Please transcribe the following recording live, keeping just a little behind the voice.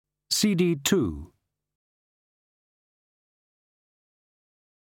CD 2.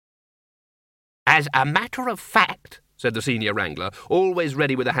 As a matter of fact, said the senior wrangler, always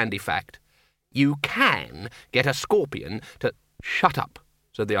ready with a handy fact, you can get a scorpion to— Shut up,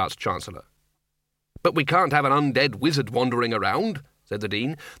 said the Arch-Chancellor. But we can't have an undead wizard wandering around, said the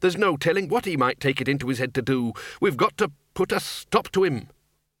Dean. There's no telling what he might take it into his head to do. We've got to put a stop to him.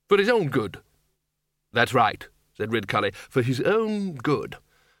 For his own good. That's right, said Ridcully. For his own good.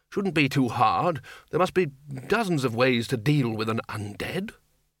 Shouldn't be too hard. There must be dozens of ways to deal with an undead.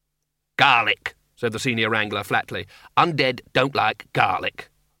 Garlic, said the senior wrangler flatly. Undead don't like garlic.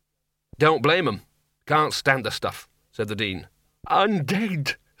 Don't blame 'em. Can't stand the stuff, said the Dean.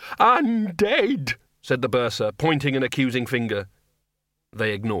 Undead! Undead! Said the bursar, pointing an accusing finger.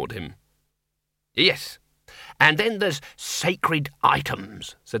 They ignored him. Yes, and then there's sacred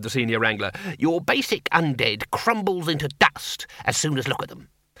items, said the senior wrangler. Your basic undead crumbles into dust as soon as look at them.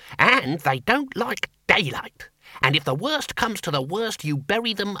 And they don't like daylight. And if the worst comes to the worst, you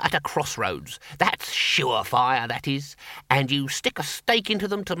bury them at a crossroads. That's surefire, that is. And you stick a stake into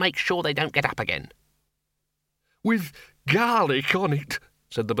them to make sure they don't get up again. With garlic on it,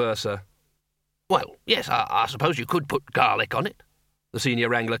 said the bursar. Well, yes, I suppose you could put garlic on it, the senior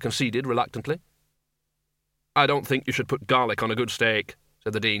wrangler conceded reluctantly. I don't think you should put garlic on a good steak,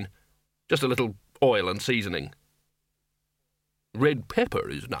 said the Dean. Just a little oil and seasoning. Red pepper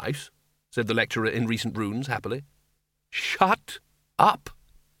is nice, said the lecturer in recent runes happily. Shut up,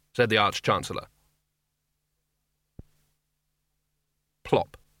 said the Arch-Chancellor.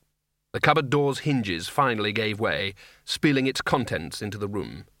 Plop. The cupboard door's hinges finally gave way, spilling its contents into the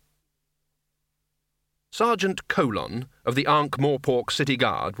room. Sergeant Colon of the Ankh-Morpork City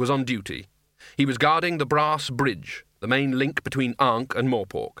Guard was on duty. He was guarding the brass bridge, the main link between Ankh and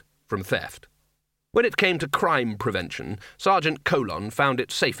Morpork, from theft. When it came to crime prevention, Sergeant Colon found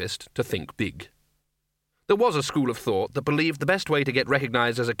it safest to think big. There was a school of thought that believed the best way to get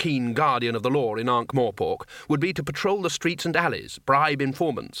recognised as a keen guardian of the law in Ankh-Morpork would be to patrol the streets and alleys, bribe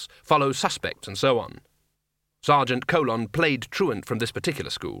informants, follow suspects, and so on. Sergeant Colon played truant from this particular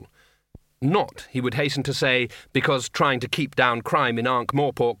school. Not, he would hasten to say, because trying to keep down crime in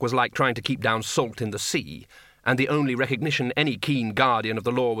Ankh-Morpork was like trying to keep down salt in the sea, and the only recognition any keen guardian of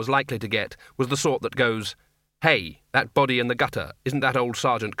the law was likely to get was the sort that goes, "Hey, that body in the gutter, isn't that old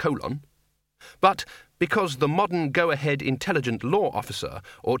Sergeant Colon?" But because the modern go-ahead intelligent law officer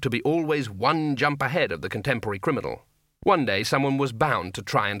ought to be always one jump ahead of the contemporary criminal, one day someone was bound to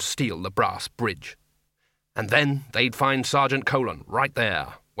try and steal the brass bridge. And then they'd find Sergeant Colon right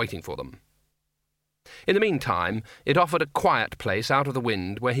there, waiting for them. In the meantime, it offered a quiet place out of the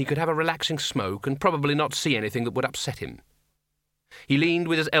wind where he could have a relaxing smoke and probably not see anything that would upset him. He leaned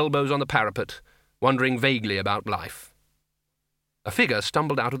with his elbows on the parapet, wondering vaguely about life. A figure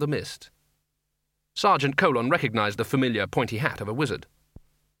stumbled out of the mist. Sergeant Colon recognised the familiar pointy hat of a wizard.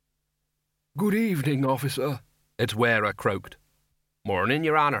 "Good evening, officer," its wearer croaked. "Morning,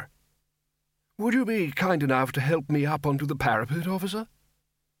 Your Honour." "Would you be kind enough to help me up onto the parapet, officer?"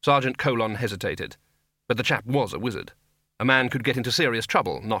 Sergeant Colon hesitated, but the chap was a wizard. A man could get into serious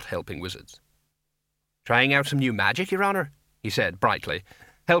trouble not helping wizards. "Trying out some new magic, Your Honour?" he said brightly,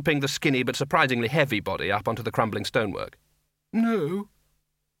 helping the skinny but surprisingly heavy body up onto the crumbling stonework. "No."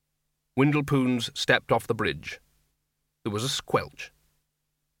 Windle Poons stepped off the bridge. There was a squelch.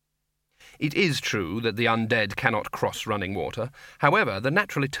 It is true that the undead cannot cross running water. However, the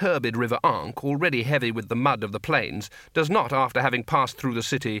naturally turbid River Ankh, already heavy with the mud of the plains, does not, after having passed through the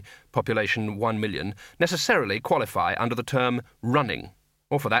city, population 1 million, necessarily qualify under the term running,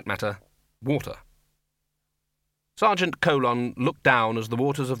 or for that matter, water. Sergeant Colon looked down as the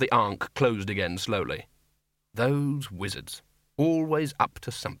waters of the Ankh closed again slowly. Those wizards, always up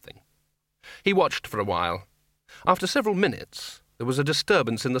to something. He watched for a while. After several minutes, there was a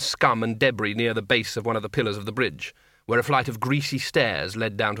disturbance in the scum and debris near the base of one of the pillars of the bridge, where a flight of greasy stairs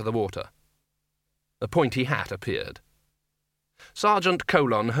led down to the water. A pointy hat appeared. Sergeant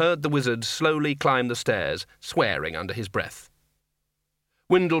Colon heard the wizard slowly climb the stairs, swearing under his breath.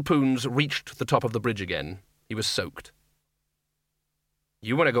 Windle Poons reached the top of the bridge again. He was soaked.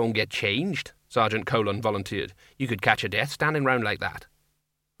 "You want to go and get changed?" Sergeant Colon volunteered. "You could catch a death standing round like that."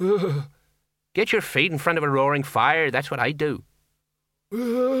 "Get your feet in front of a roaring fire, that's what I do."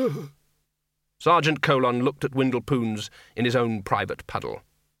 Sergeant Colon looked at Windle Poons in his own private puddle.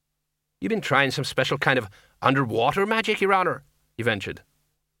 "You been trying some special kind of underwater magic, Your Honour?" he ventured.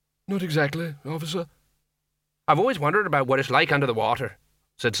 "Not exactly, officer." "I've always wondered about what it's like under the water,"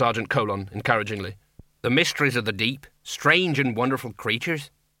 said Sergeant Colon encouragingly. "The mysteries of the deep, strange and wonderful creatures.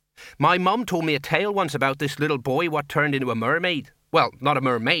 My mum told me a tale once about this little boy what turned into a mermaid, Well, not a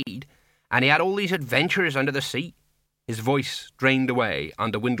mermaid. And he had all these adventures under the sea. His voice drained away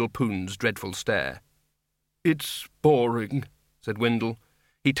under Windle Poons' dreadful stare. It's boring, said Windle.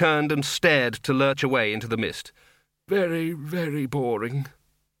 He turned and stared to lurch away into the mist. Very, very boring.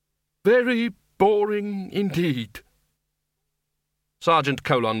 Very boring indeed. Sergeant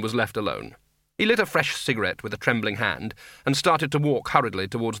Colon was left alone. He lit a fresh cigarette with a trembling hand and started to walk hurriedly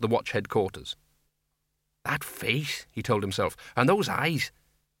towards the watch headquarters. That face, he told himself, and those eyes.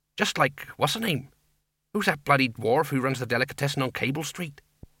 Just like, what's her name? Who's that bloody dwarf who runs the delicatessen on Cable Street?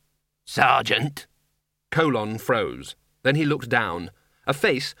 Sergeant! Colon froze. Then he looked down. A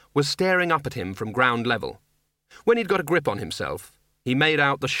face was staring up at him from ground level. When he'd got a grip on himself, he made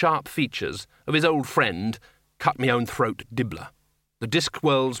out the sharp features of his old friend, cut-me-own-throat Dibbler. The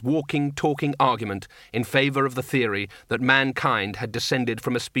Discworld's walking, talking argument in favour of the theory that mankind had descended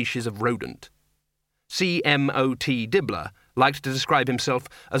from a species of rodent. CMOT Dibbler liked to describe himself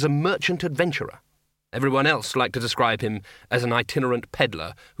as a merchant adventurer. Everyone else liked to describe him as an itinerant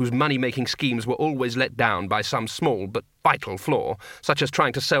peddler whose money-making schemes were always let down by some small but vital flaw, such as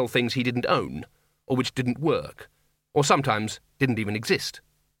trying to sell things he didn't own, or which didn't work, or sometimes didn't even exist.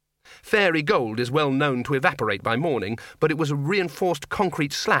 Fairy gold is well known to evaporate by morning, but it was a reinforced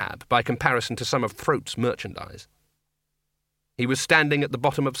concrete slab by comparison to some of Throat's merchandise. He was standing at the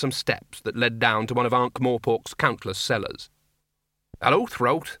bottom of some steps that led down to one of Ankh-Morpork's countless cellars. "Hello,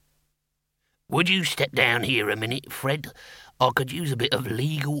 Throat." "Would you step down here a minute, Fred? I could use a bit of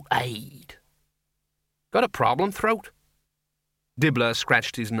legal aid." "Got a problem, Throat?" Dibbler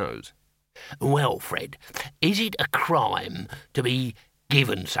scratched his nose. "Well, Fred, is it a crime to be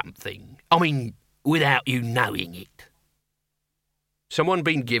given something? I mean, without you knowing it." "Someone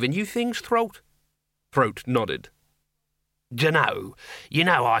been giving you things, Throat?" Throat nodded. "Dunno. You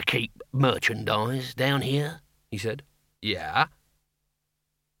know I keep merchandise down here," he said. "Yeah?"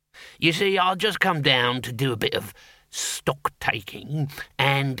 "You see, I'll just come down to do a bit of stock-taking,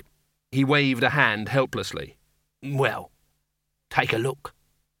 and—" He waved a hand helplessly. "Well, take a look."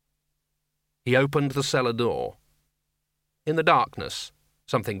 He opened the cellar door. In the darkness,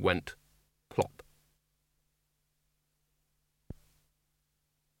 something went plop.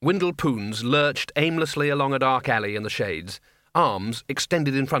 Windle Poons lurched aimlessly along a dark alley in the shades, arms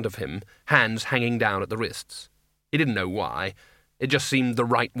extended in front of him, hands hanging down at the wrists. He didn't know why. It just seemed the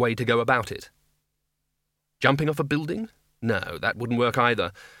right way to go about it. Jumping off a building? No, that wouldn't work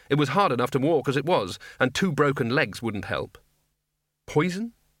either. It was hard enough to walk as it was, and 2 broken legs wouldn't help.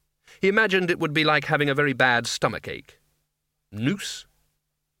 Poison? He imagined it would be like having a very bad stomachache. Noose?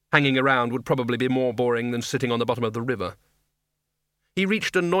 Hanging around would probably be more boring than sitting on the bottom of the river. He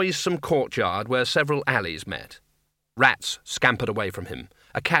reached a noisome courtyard where several alleys met. Rats scampered away from him.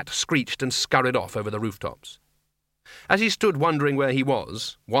 A cat screeched and scurried off over the rooftops. As he stood wondering where he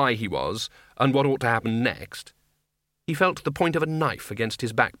was, why he was, and what ought to happen next, he felt the point of a knife against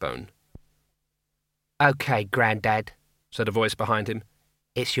his backbone. "OK, Grandad," said a voice behind him.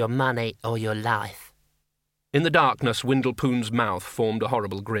 "It's your money or your life." In the darkness, Windle Poons' mouth formed a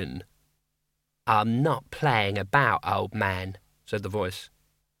horrible grin. "I'm not playing about, old man," said the voice.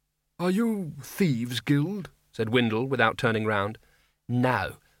 "Are you Thieves' Guild?" said Windle, without turning round.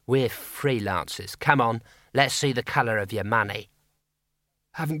 "No, we're freelancers. Come on, let's see the colour of your money."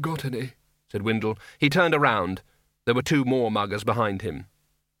 "Haven't got any," said Windle. He turned around. There were 2 more muggers behind him.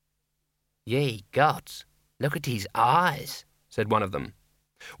 "Ye gods, look at his eyes," said one of them.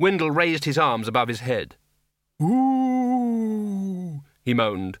 Windle raised his arms above his head. "Ooh," he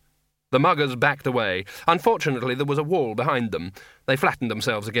moaned. The muggers backed away. Unfortunately, there was a wall behind them. They flattened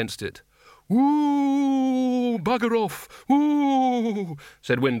themselves against it. "Ooh, bugger off, ooh,"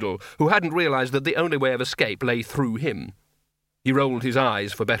 said Windle, who hadn't realised that the only way of escape lay through him. He rolled his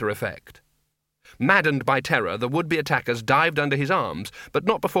eyes for better effect. Maddened by terror, the would-be attackers dived under his arms, but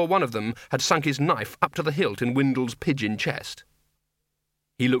not before one of them had sunk his knife up to the hilt in Windle's pigeon chest.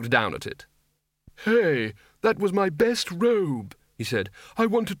 He looked down at it. "Hey, that was my best robe," he said. "I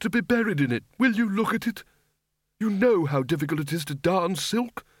wanted to be buried in it. Will you look at it? You know how difficult it is to darn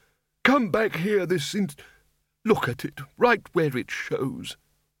silk. Come back here Look at it, right where it shows."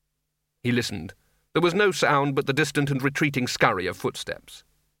 He listened. There was no sound but the distant and retreating scurry of footsteps.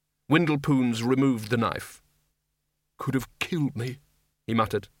 Windle Poons removed the knife. "Could have killed me," he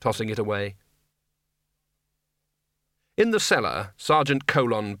muttered, tossing it away. In the cellar, Sergeant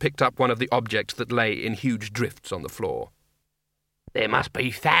Colon picked up one of the objects that lay in huge drifts on the floor. "There must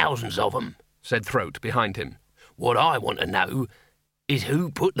be thousands of them," said Throat behind him. "What I want to know is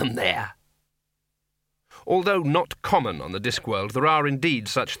who put them there." Although not common on the Discworld, there are indeed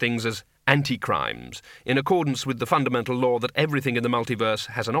such things as anti-crimes, in accordance with the fundamental law that everything in the multiverse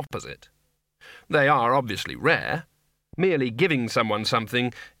has an opposite. They are obviously rare. Merely giving someone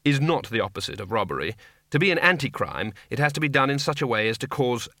something is not the opposite of robbery. To be an anti-crime, it has to be done in such a way as to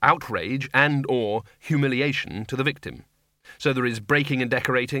cause outrage and/or humiliation to the victim. So there is breaking and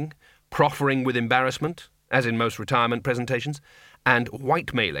decorating, proffering with embarrassment, as in most retirement presentations, and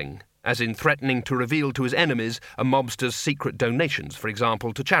whitemailing, as in threatening to reveal to his enemies a mobster's secret donations, for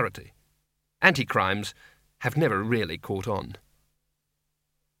example, to charity. Anti-crimes have never really caught on.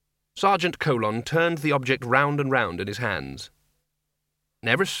 Sergeant Colon turned the object round and round in his hands.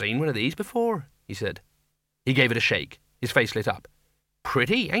 "Never seen one of these before," he said. He gave it a shake. His face lit up.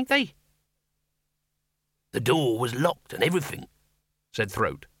 "Pretty, ain't they?" "The door was locked and everything," said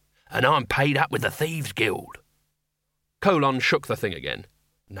Throat, "and I'm paid up with the Thieves' Guild." Colon shook the thing again.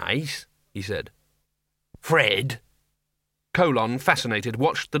 "Nice," he said. "Fred." Colon, fascinated,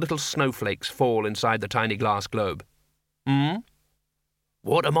 watched the little snowflakes fall inside the tiny glass globe.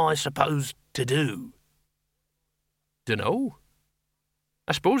 "What am I supposed to do?" "Dunno.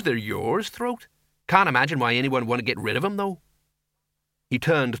 I suppose they're yours, Throat. Can't imagine why anyone would want to get rid of 'em, though." He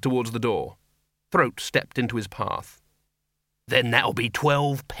turned towards the door. Throat stepped into his path. "Then that'll be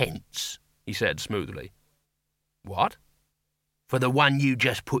 12 pence, he said smoothly. "What?" "For the one you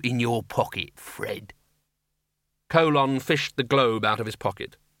just put in your pocket, Fred." Colon fished the globe out of his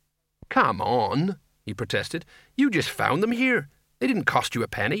pocket. "Come on," he protested. "You just found them here. They didn't cost you a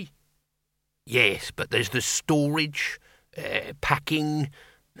penny." "Yes, but there's the storage, packing,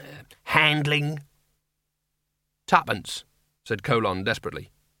 handling." "Tuppence," said Colon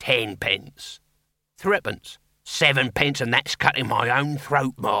desperately. 10 pence. "Threepence." 7 pence, and that's cutting my own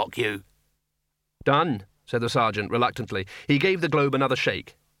throat, mark you. "Done," said the sergeant reluctantly. He gave the globe another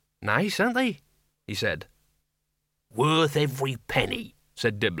shake. "Nice, aren't they?" he said. "Worth every penny,"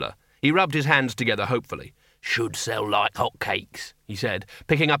 said Dibbler. He rubbed his hands together hopefully. "Should sell like hot cakes," he said,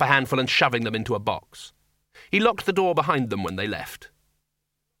 picking up a handful and shoving them into a box. He locked the door behind them when they left.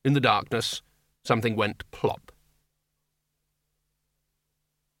 In the darkness, something went plop.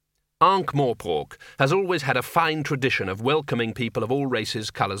 Ankh-Morpork has always had a fine tradition of welcoming people of all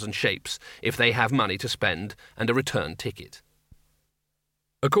races, colours and shapes, if they have money to spend and a return ticket.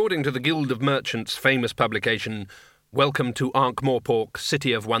 According to the Guild of Merchants' famous publication, Welcome to Ankh-Morpork,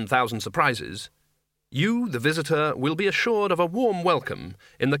 City of 1,000 Surprises, you, the visitor, will be assured of a warm welcome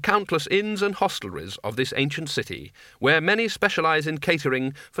in the countless inns and hostelries of this ancient city, where many specialise in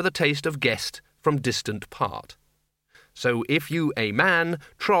catering for the taste of guest from distant part. So if you a man,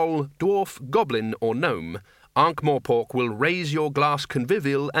 troll, dwarf, goblin or gnome, Ankh-Morpork will raise your glass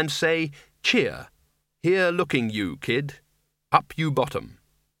convivial and say, "Cheer! Here looking you, kid. Up you bottom."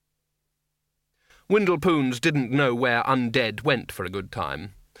 Windle Poons didn't know where undead went for a good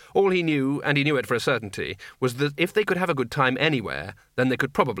time. All he knew, and he knew it for a certainty, was that if they could have a good time anywhere, then they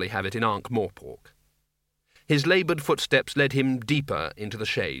could probably have it in Ankh-Morpork. His laboured footsteps led him deeper into the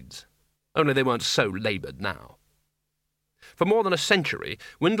shades. Only they weren't so laboured now. For more than a century,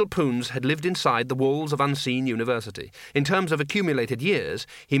 Windle Poons had lived inside the walls of Unseen University. In terms of accumulated years,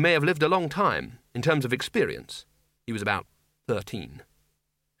 he may have lived a long time. In terms of experience, he was about 13.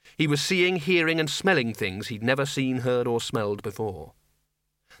 He was seeing, hearing and smelling things he'd never seen, heard or smelled before.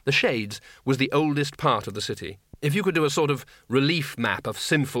 The Shades was the oldest part of the city. If you could do a sort of relief map of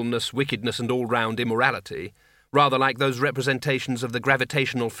sinfulness, wickedness and all-round immorality, rather like those representations of the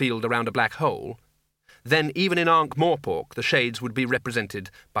gravitational field around a black hole, then even in Ankh-Morpork the Shades would be represented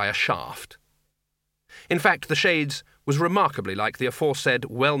by a shaft. In fact, the Shades was remarkably like the aforesaid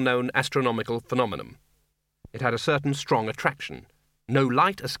well-known astronomical phenomenon. It had a certain strong attraction. No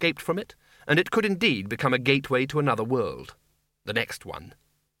light escaped from it, and it could indeed become a gateway to another world, the next one.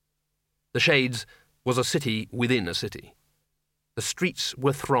 The Shades was a city within a city. The streets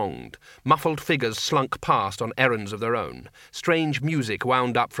were thronged, muffled figures slunk past on errands of their own, strange music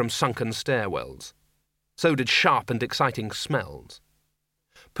wound up from sunken stairwells. So did sharp and exciting smells.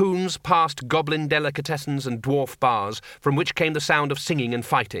 Poons passed goblin delicatessens and dwarf bars, from which came the sound of singing and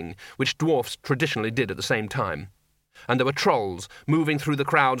fighting, which dwarfs traditionally did at the same time. And there were trolls moving through the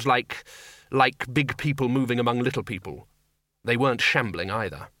crowds like big people moving among little people. They weren't shambling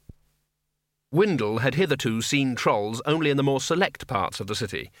either. Windle had hitherto seen trolls only in the more select parts of the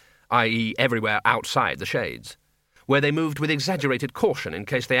city, i.e. everywhere outside the Shades, where they moved with exaggerated caution in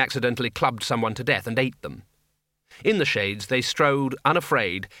case they accidentally clubbed someone to death and ate them. In the Shades they strode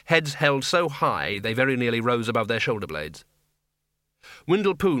unafraid, heads held so high they very nearly rose above their shoulder blades.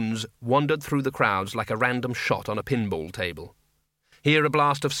 Windle Poons wandered through the crowds like a random shot on a pinball table. Here a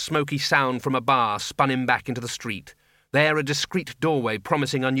blast of smoky sound from a bar spun him back into the street. There a discreet doorway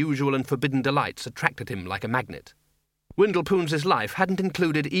promising unusual and forbidden delights attracted him like a magnet. Windle Poons' life hadn't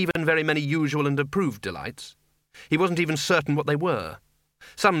included even very many usual and approved delights. He wasn't even certain what they were.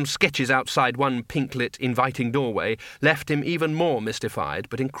 Some sketches outside one pink-lit, inviting doorway left him even more mystified,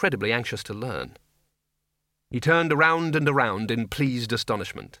 but incredibly anxious to learn. He turned around and around in pleased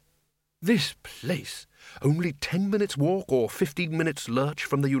astonishment. This place! Only 10 minutes' walk or 15 minutes' lurch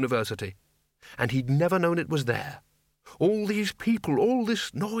from the university. And he'd never known it was there. All these people, all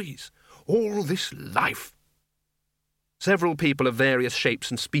this noise, all this life. Several people of various shapes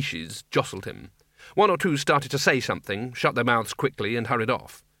and species jostled him. One or two started to say something, shut their mouths quickly, and hurried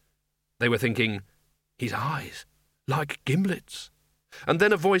off. They were thinking, his eyes, like gimlets. And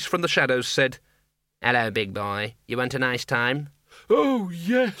then a voice from the shadows said, "Hello, big boy. You want a nice time?" "Oh,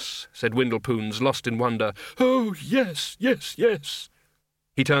 yes," said Windle Poons, lost in wonder. "Oh, yes, yes, yes."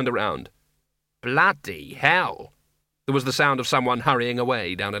 He turned around. Bloody hell! There was the sound of someone hurrying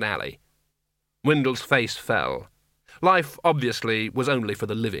away down an alley. Windle's face fell. Life, obviously, was only for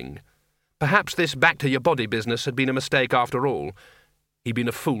the living. Perhaps this back-to-your-body business had been a mistake after all. He'd been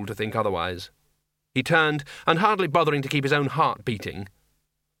a fool to think otherwise. He turned, and hardly bothering to keep his own heart beating,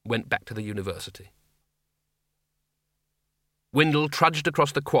 went back to the university. Windle trudged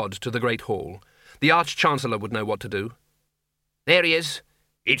across the quad to the great hall. The Arch-Chancellor would know what to do. "There he is.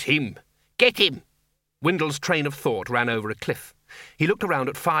 It's him. Get him!" Windle's train of thought ran over a cliff. He looked around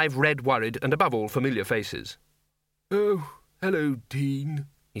at 5 red, worried, and above all familiar faces. "Oh, hello, Dean,"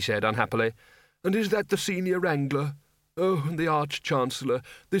 he said unhappily. "And is that the senior wrangler? Oh, and the Arch-Chancellor.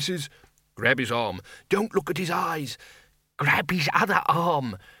 This is—" "Grab his arm. Don't look at his eyes. Grab his other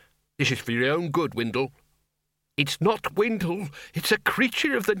arm. This is for your own good, Windle." "It's not Windle. It's a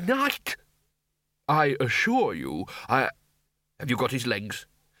creature of the night." "I assure you, Have you got his legs?"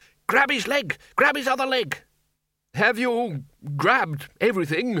 "Grab his leg! Grab his other leg!" "Have you grabbed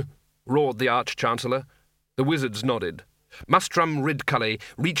everything?" roared the Arch-Chancellor. The wizards nodded. Mustrum Ridcully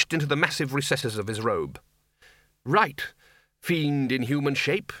reached into the massive recesses of his robe. "Right, fiend in human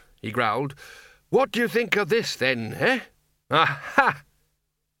shape," he growled. "What do you think of this, then, eh? Aha!"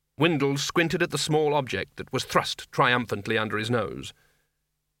 Windle squinted at the small object that was thrust triumphantly under his nose.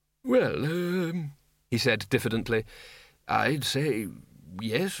 "Well, he said diffidently, "I'd say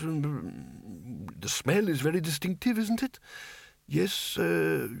yes, the smell is very distinctive, isn't it? Yes,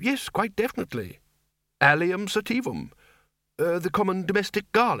 yes, quite definitely. Allium sativum, the common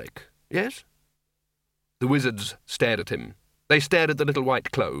domestic garlic, yes?" The wizards stared at him. They stared at the little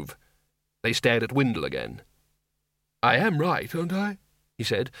white clove. They stared at Windle again. "I am right, aren't I?" he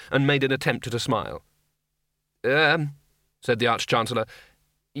said, and made an attempt at a smile. Said the Arch-Chancellor.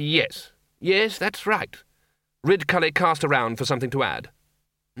 Yes, that's right." Ridcully cast around for something to add.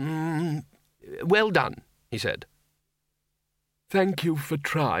 "Well done," he said. "Thank you for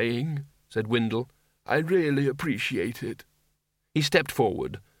trying," said Windle. "I really appreciate it." He stepped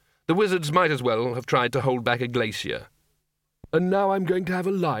forward. The wizards might as well have tried to hold back a glacier. "And now I'm going to have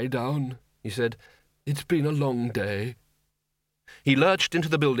a lie down," he said. "It's been a long day." He lurched into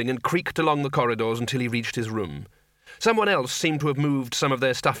the building and creaked along the corridors until he reached his room. Someone else seemed to have moved some of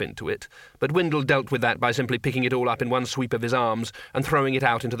their stuff into it, but Windle dealt with that by simply picking it all up in one sweep of his arms and throwing it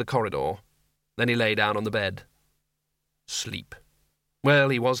out into the corridor. Then he lay down on the bed. Sleep. Well,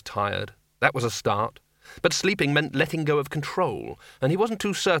 he was tired. That was a start. But sleeping meant letting go of control, and he wasn't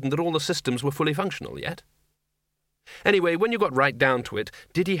too certain that all the systems were fully functional yet. Anyway, when you got right down to it,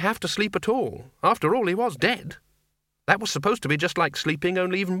 did he have to sleep at all? After all, he was dead. That was supposed to be just like sleeping,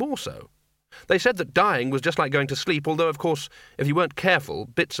 only even more so. They said that dying was just like going to sleep, although, of course, if you weren't careful,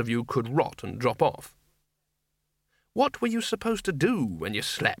 bits of you could rot and drop off. What were you supposed to do when you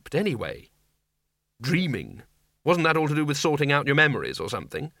slept, anyway? Dreaming. Wasn't that all to do with sorting out your memories or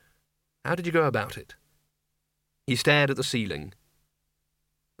something? How did you go about it? He stared at the ceiling.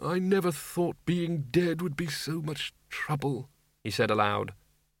 "I never thought being dead would be so much trouble," he said aloud.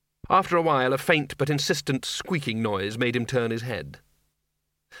 After a while, a faint but insistent squeaking noise made him turn his head.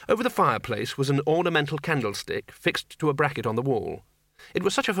 Over the fireplace was an ornamental candlestick fixed to a bracket on the wall. It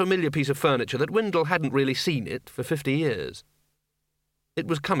was such a familiar piece of furniture that Windle hadn't really seen it for 50 years. It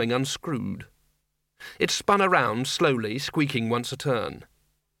was coming unscrewed. It spun around slowly, squeaking once a turn.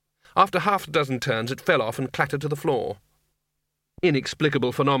 After half a dozen turns, it fell off and clattered to the floor.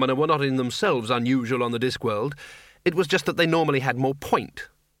 Inexplicable phenomena were not in themselves unusual on the Discworld. It was just that they normally had more point,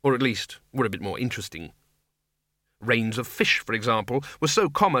 or at least were a bit more interesting. Rains of fish, for example, were so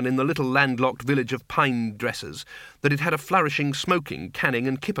common in the little landlocked village of pine dressers that it had a flourishing smoking, canning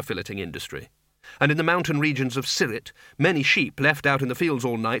and kipper filleting industry. And in the mountain regions of Syrrit, many sheep left out in the fields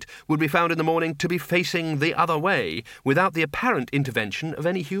all night would be found in the morning to be facing the other way, without the apparent intervention of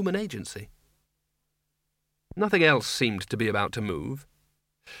any human agency. Nothing else seemed to be about to move.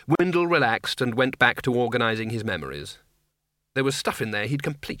 Windle relaxed and went back to organising his memories. There was stuff in there he'd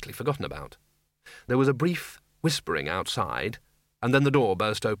completely forgotten about. There was a brief whispering outside, and then the door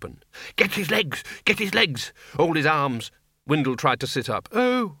burst open. "Get his legs! Get his legs! Hold his arms!" Windle tried to sit up.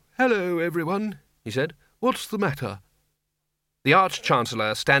 "Oh, hello, everyone," he said. "What's the matter?" The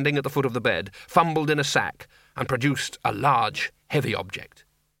Arch-Chancellor, standing at the foot of the bed, fumbled in a sack and produced a large, heavy object.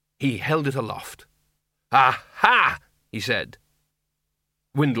 He held it aloft. "Aha!" he said.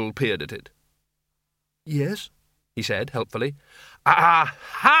 Windle peered at it. "Yes?" he said, helpfully.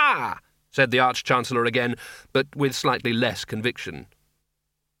 "Aha!" said the Arch-Chancellor again, but with slightly less conviction.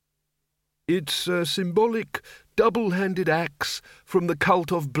 "It's a symbolic, double-handed axe from the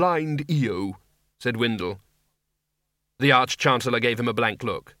cult of blind Io," said Windle. The Arch-Chancellor gave him a blank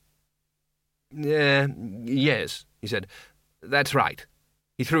look. Yes," he said. "That's right."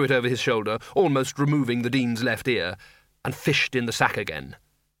 He threw it over his shoulder, almost removing the Dean's left ear, and fished in the sack again.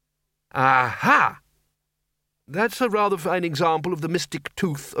 "Aha! That's a rather fine example of the mystic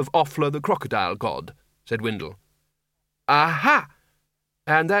tooth of Offler the crocodile god," said Windle. "Aha!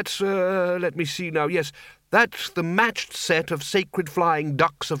 And that's, let me see now, yes, that's the matched set of sacred flying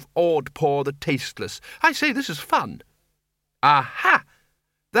ducks of Ordpaw the Tasteless. I say, this is fun. Aha!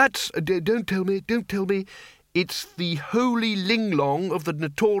 That's, don't tell me, it's the holy linglong of the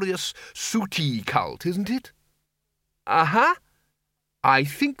notorious Sooty cult, isn't it? Aha! I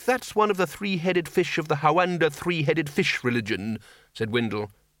think that's one of the three-headed fish of the Hawanda three-headed fish religion," said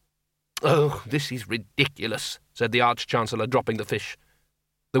Windle. "Oh, this is ridiculous," said the Arch-Chancellor, dropping the fish.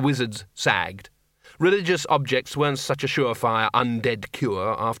 The wizards sagged. Religious objects weren't such a surefire undead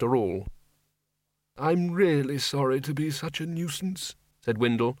cure, after all. "I'm really sorry to be such a nuisance," said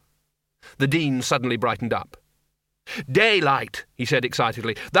Windle. The Dean suddenly brightened up. "Daylight," he said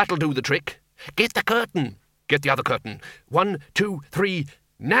excitedly. "That'll do the trick. Get the curtain. Get the other curtain. 1, 2, 3,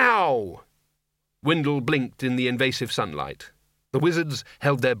 now!" Windle blinked in the invasive sunlight. The wizards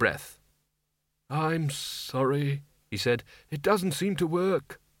held their breath. "I'm sorry," he said. "It doesn't seem to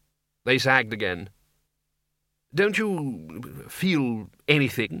work." They sagged again. "Don't you feel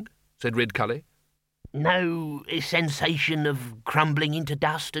anything?" said Ridcully. "No sensation of crumbling into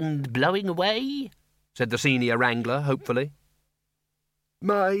dust and blowing away?" said the senior wrangler, hopefully.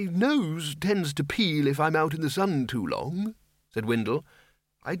 "My nose tends to peel if I'm out in the sun too long," said Windle.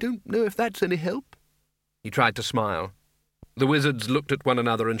 "I don't know if that's any help." He tried to smile. The wizards looked at one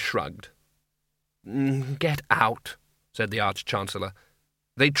another and shrugged. "Get out," said the Arch-Chancellor.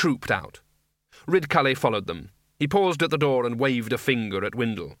 They trooped out. Ridcully followed them. He paused at the door and waved a finger at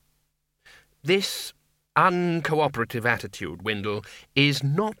Windle. "This uncooperative attitude, Windle, is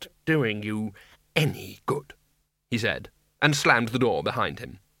not doing you any good," he said, and slammed the door behind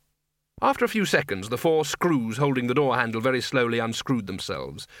him. After a few seconds, the 4 screws holding the door handle very slowly unscrewed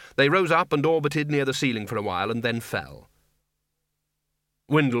themselves. They rose up and orbited near the ceiling for a while, and then fell.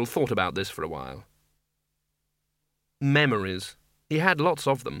 Windle thought about this for a while. Memories. He had lots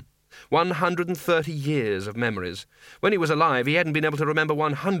of them. 130 years of memories. When he was alive, he hadn't been able to remember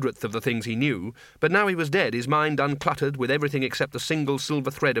 1/100th of the things he knew, but now he was dead, his mind uncluttered with everything except the single silver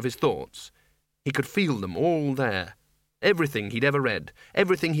thread of his thoughts. He could feel them all there. Everything he'd ever read,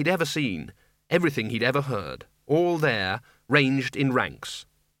 everything he'd ever seen, everything he'd ever heard, all there, ranged in ranks.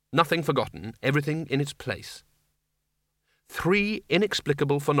 Nothing forgotten, everything in its place. 3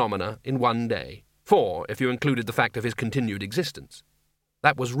 inexplicable phenomena in one day. 4, if you included the fact of his continued existence.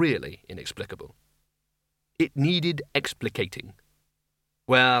 That was really inexplicable. It needed explicating.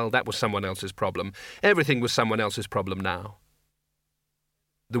 Well, that was someone else's problem. Everything was someone else's problem now.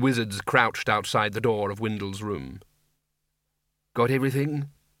 The wizards crouched outside the door of Windle's room. "Got everything?"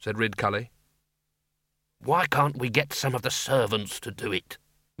 said Ridcully. "Why can't we get some of the servants to do it?"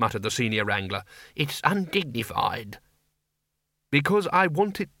 muttered the senior wrangler. "It's undignified." "Because I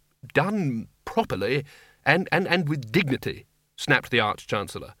want it done properly and with dignity," snapped the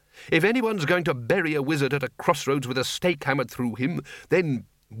Arch-Chancellor. "If anyone's going to bury a wizard at a crossroads with a stake hammered through him, then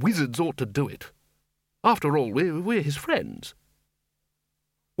wizards ought to do it. After all, we're his friends."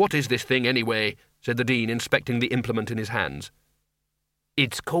 "What is this thing, anyway?" said the Dean, inspecting the implement in his hands.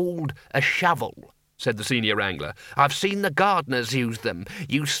 "It's called a shovel," said the senior wrangler. "I've seen the gardeners use them.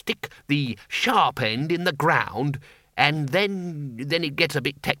 You stick the sharp end in the ground, and then it gets a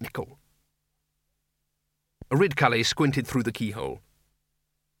bit technical." Ridcully squinted through the keyhole.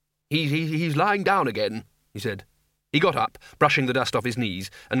 He's lying down again," he said. He got up, brushing the dust off his knees,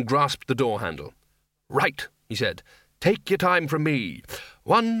 and grasped the door handle. "Right," he said. "Take your time from me.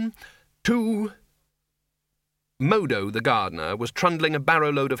 1, 2... Modo, the gardener, was trundling a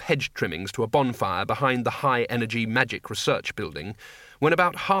barrow-load of hedge trimmings to a bonfire behind the high-energy magic research building when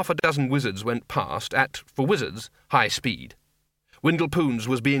about half a dozen wizards went past at, for wizards, high speed. Windle Poons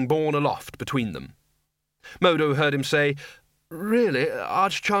was being borne aloft between them. Modo heard him say, "Really,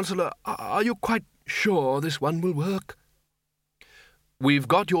 Arch-Chancellor, are you quite sure this one will work?" "We've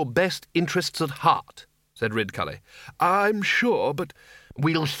got your best interests at heart," said Ridcully. "I'm sure, but—"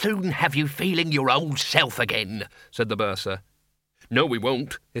 "We'll soon have you feeling your old self again," said the bursar. "No, we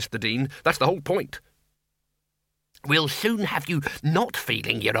won't," hissed the Dean. "That's the whole point." "We'll soon have you not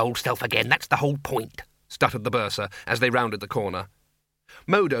feeling your old self again, that's the whole point," stuttered the bursar as they rounded the corner.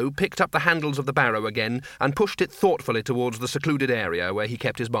 Modo picked up the handles of the barrow again and pushed it thoughtfully towards the secluded area where he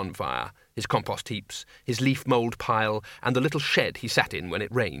kept his bonfire, his compost heaps, his leaf-mould pile, and the little shed he sat in when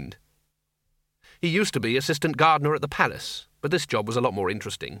it rained. He used to be assistant gardener at the palace, but this job was a lot more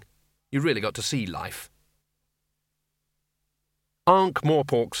interesting. You really got to see life.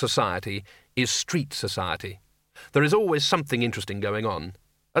 Ankh-Morpork society is street society. There is always something interesting going on.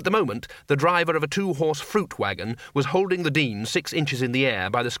 At the moment, the driver of a 2-horse fruit wagon was holding the Dean 6 inches in the air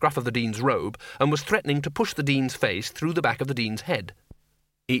by the scruff of the Dean's robe and was threatening to push the Dean's face through the back of the Dean's head.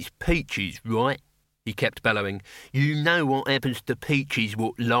 "It's peaches, right?" he kept bellowing. "You know what happens to peaches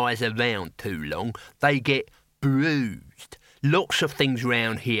what lies around too long? They get bruised. Lots of things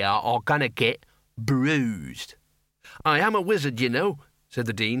round here are gonna get bruised." "I am a wizard, you know," said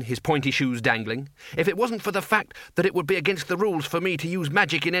the Dean, his pointy shoes dangling. "If it wasn't for the fact that it would be against the rules for me to use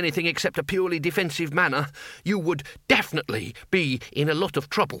magic in anything except a purely defensive manner, you would definitely be in a lot of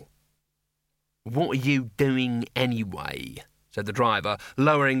trouble." "What are you doing anyway?" said the driver,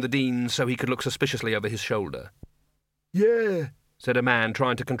 lowering the Dean so he could look suspiciously over his shoulder. "Yeah," said a man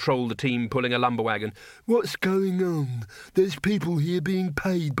trying to control the team pulling a lumber wagon. "What's going on? There's people here being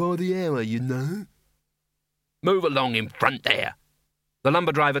paid by the hour, you know." "Move along in front there." The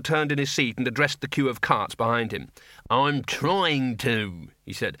lumber driver turned in his seat and addressed the queue of carts behind him. "I'm trying to,"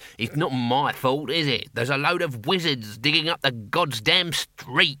 he said. "It's not my fault, is it? There's a load of wizards digging up the goddamn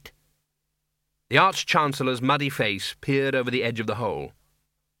street." The Arch-Chancellor's muddy face peered over the edge of the hole.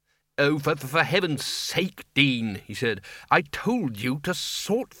 "Oh, for heaven's sake, Dean," he said. "I told you to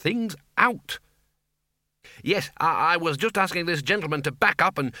sort things out." "Yes, I was just asking this gentleman to back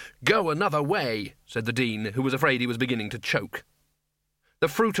up and go another way," said the Dean, who was afraid he was beginning to choke. The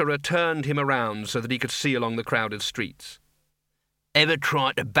fruiterer turned him around so that he could see along the crowded streets. "Ever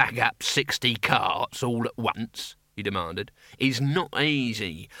tried to back up 60 carts all at once?" he demanded. "It's not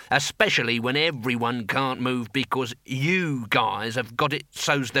easy, especially when everyone can't move because you guys have got it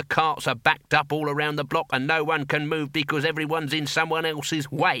so's the carts are backed up all around the block and no one can move because everyone's in someone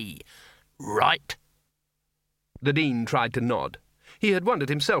else's way. Right?" The Dean tried to nod. He had wondered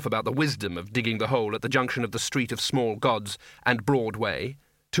himself about the wisdom of digging the hole at the junction of the Street of Small Gods and Broadway,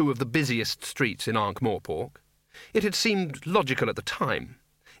 2 of the busiest streets in Ankh-Morpork. It had seemed logical at the time.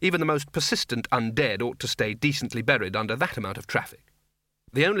 Even the most persistent undead ought to stay decently buried under that amount of traffic.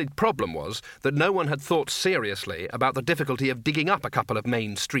 The only problem was that no one had thought seriously about the difficulty of digging up a couple of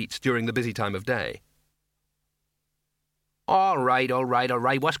main streets during the busy time of day. All right,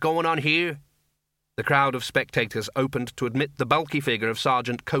 what's going on here?" The crowd of spectators opened to admit the bulky figure of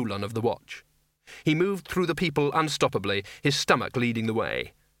Sergeant Colon of the Watch. He moved through the people unstoppably, his stomach leading the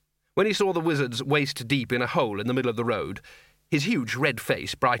way. When he saw the wizards waist-deep in a hole in the middle of the road, his huge red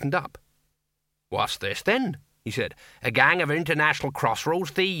face brightened up. "What's this, then?" he said. "A gang of international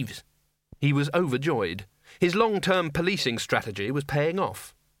crossroads thieves?" He was overjoyed. His long-term policing strategy was paying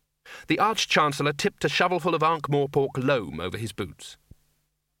off. The Arch-Chancellor tipped a shovelful of Ankh-Morpork loam over his boots.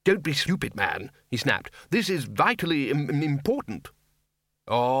 "Don't be stupid, man," he snapped. "This is vitally important."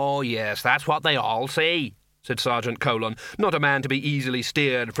 "Oh, yes, that's what they all say," said Sergeant Colon, not a man to be easily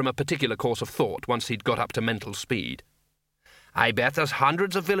steered from a particular course of thought once he'd got up to mental speed. "I bet there's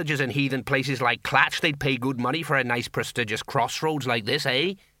hundreds of villages in heathen places like Clatch they'd pay good money for a nice prestigious crossroads like this,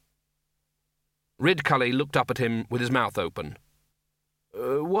 eh?" Ridcully looked up at him with his mouth open.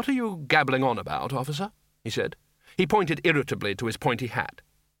 "What are you gabbling on about, officer?" he said. He pointed irritably to his pointy hat.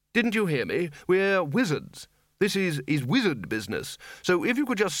 "Didn't you hear me? We're wizards. This is wizard business. So if you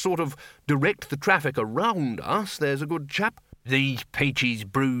could just sort of direct the traffic around us, there's a good chap." "These peaches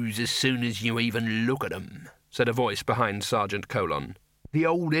bruise as soon as you even look at 'em," said a voice behind Sergeant Colon. "The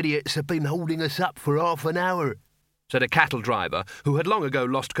old idiots have been holding us up for half an hour," said a cattle driver who had long ago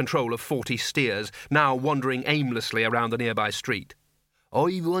lost control of 40 steers, now wandering aimlessly around the nearby street.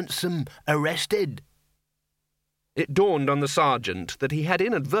 "I want some arrested." It dawned on the sergeant that he had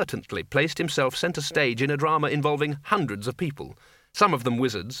inadvertently placed himself centre stage in a drama involving hundreds of people, some of them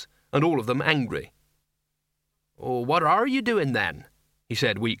wizards, and all of them angry. "Oh, what are you doing then?" he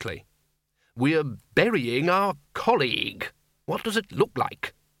said weakly. "We're burying our colleague. "What does it look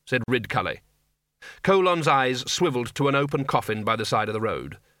like?" said Ridcully. Colon's eyes swivelled to an open coffin by the side of the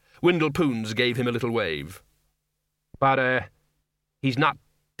road. Windle Poons gave him a little wave. "But, he's not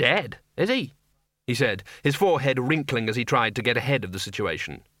dead, is he?" he said, his forehead wrinkling as he tried to get ahead of the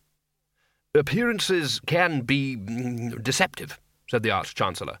situation. "Appearances can be deceptive," said the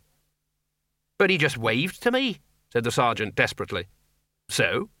Arch-Chancellor. "But he just waved to me," said the sergeant desperately.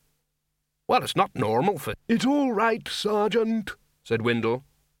 "So?" "Well, it's not normal for—" "It's all right, Sergeant," said Windle.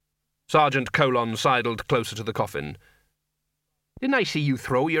 Sergeant Colon sidled closer to the coffin. "Didn't I see you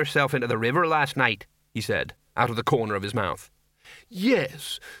throw yourself into the river last night?" he said, out of the corner of his mouth.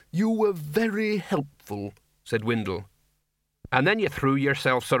 "Yes, you were very helpful," said Windle. "And then you threw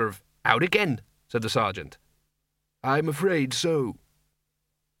yourself sort of out again," said the sergeant. "I'm afraid so."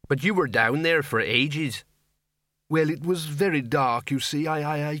 "But you were down there for ages." "Well, it was very dark, you see.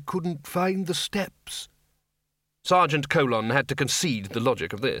 I couldn't find the steps." Sergeant Colon had to concede the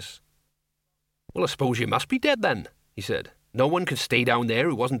logic of this. "Well, I suppose you must be dead then," he said. "No one could stay down there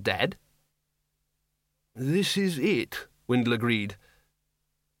who wasn't dead." "This is it," Windle agreed.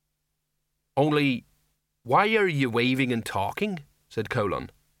 "Only, why are you waving and talking?" said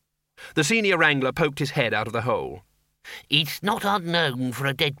Colon. The senior wrangler poked his head out of the hole. "It's not unknown for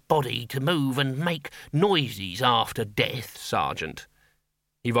a dead body to move and make noises after death, Sergeant,"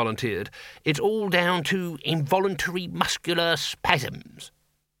 he volunteered. "It's all down to involuntary muscular spasms."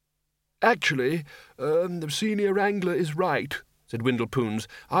 "Actually, the senior wrangler is right," said Windle Poons.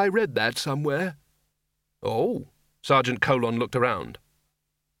 "I read that somewhere." "Oh," Sergeant Colon looked around.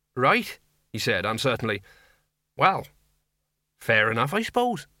 "Right," he said uncertainly. "Well, fair enough, I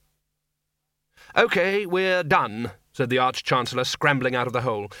suppose." "OK, we're done," said the Arch-Chancellor, scrambling out of the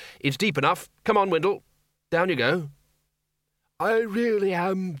hole. "It's deep enough. Come on, Windle. Down you go." "I really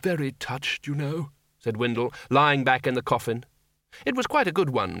am very touched, you know," said Windle, lying back in the coffin. It was quite a good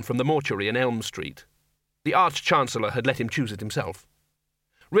one from the mortuary in Elm Street. The Arch-Chancellor had let him choose it himself.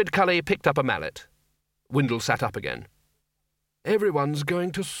 Ridcully picked up a mallet. Windle sat up again. "Everyone's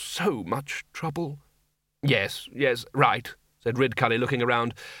going to so much trouble." Yes, right," said Ridcully, looking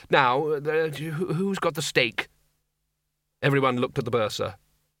around. "Now, who's got the stake?" Everyone looked at the bursar.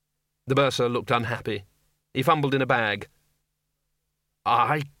 The bursar looked unhappy. He fumbled in a bag.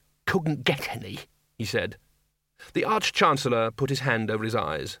 "I couldn't get any," he said. The Arch-Chancellor put his hand over his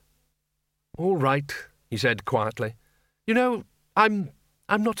eyes. "All right," he said quietly. "You know, I'm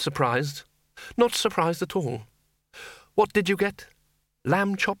not surprised. Not surprised at all. What did you get?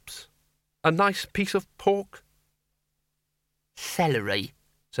 Lamb chops? A nice piece of pork?" "Celery,"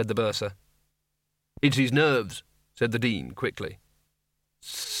 said the bursar. "It's his nerves," said the Dean quickly.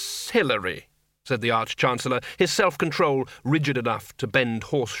 "Celery," said the Arch-Chancellor, his self-control rigid enough to bend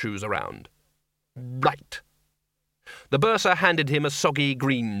horseshoes around. "Right." The bursar handed him a soggy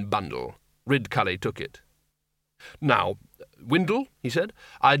green bundle. Ridcully took it. "Now, Windle," he said,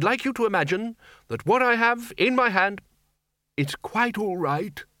 "I'd like you to imagine that what I have in my hand—" "It's quite all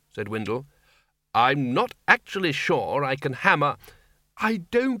right," said Windle. "I'm not actually sure I can hammer—" "I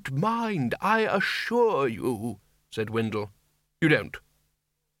don't mind, I assure you," said Windle. "You don't?"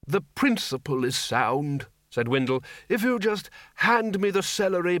 "The principle is sound," said Windle. "If you'll just hand me the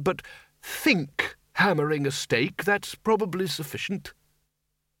celery, but think hammering a stake, that's probably sufficient."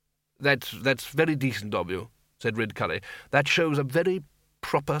 That's very decent of you," said Ridcully. "That shows a very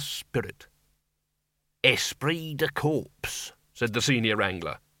proper spirit." "Esprit de corps," said the senior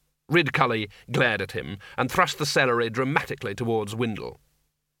wrangler. Ridcully glared at him and thrust the celery dramatically towards Windle.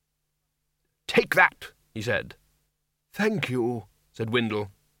 "Take that," he said. "Thank you," said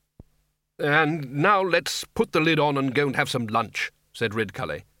Windle. "And now let's put the lid on and go and have some lunch," said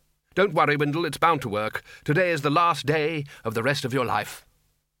Ridcully. "Don't worry, Windle, it's bound to work. Today is the last day of the rest of your life."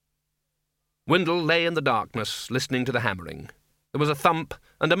 Windle lay in the darkness, listening to the hammering. There was a thump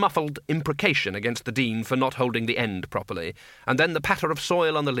and a muffled imprecation against the Dean for not holding the end properly, and then the patter of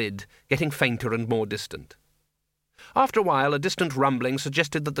soil on the lid, getting fainter and more distant. After a while, a distant rumbling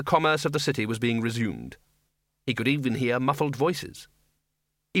suggested that the commerce of the city was being resumed. He could even hear muffled voices.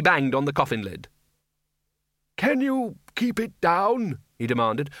 He banged on the coffin lid. "Can you keep it down?" he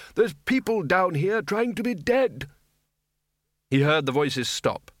demanded. "There's people down here trying to be dead." He heard the voices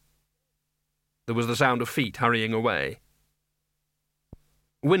stop. There was the sound of feet hurrying away.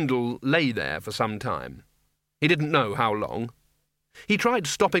 Windle lay there for some time. He didn't know how long. He tried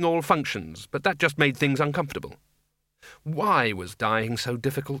stopping all functions, but that just made things uncomfortable. Why was dying so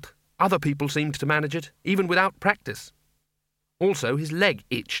difficult? Other people seemed to manage it, even without practice. Also, his leg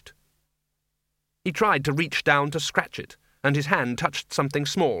itched. He tried to reach down to scratch it, and his hand touched something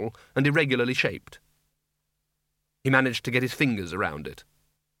small and irregularly shaped. He managed to get his fingers around it.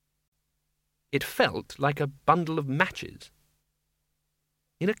 It felt like a bundle of matches.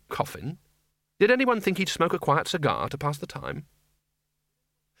 In a coffin? Did anyone think he'd smoke a quiet cigar to pass the time?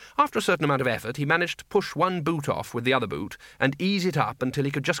 After a certain amount of effort, he managed to push one boot off with the other boot and ease it up until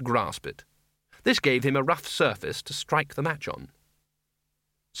he could just grasp it. This gave him a rough surface to strike the match on.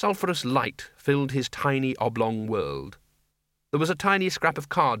 Sulphurous light filled his tiny oblong world. There was a tiny scrap of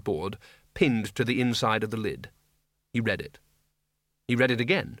cardboard pinned to the inside of the lid. He read it. He read it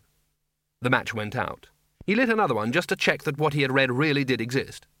again. The match went out. He lit another one just to check that what he had read really did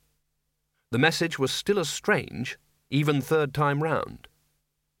exist. The message was still as strange, even third time round.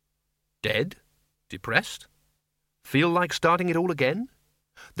 Dead? Depressed? Feel like starting it all again?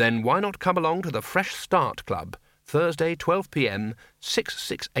 Then why not come along to the Fresh Start Club, Thursday, 12 p.m.,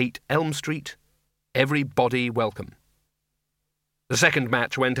 668 Elm Street. Everybody welcome. The second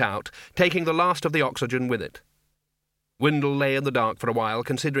match went out, taking the last of the oxygen with it. Windle lay in the dark for a while,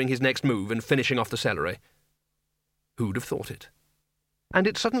 considering his next move and finishing off the celery. Who'd have thought it? And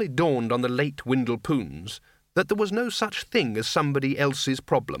it suddenly dawned on the late Windle Poons that there was no such thing as somebody else's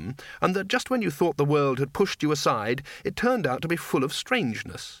problem, and that just when you thought the world had pushed you aside, it turned out to be full of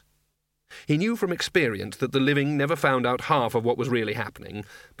strangeness. He knew from experience that the living never found out half of what was really happening,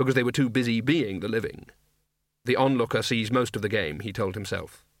 because they were too busy being the living. The onlooker sees most of the game, he told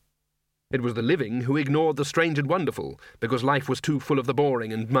himself. It was the living who ignored the strange and wonderful, because life was too full of the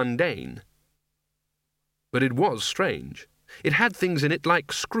boring and mundane. But it was strange. It had things in it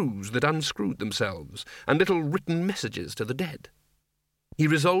like screws that unscrewed themselves, and little written messages to the dead. He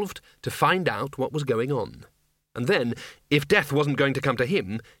resolved to find out what was going on. And then, if death wasn't going to come to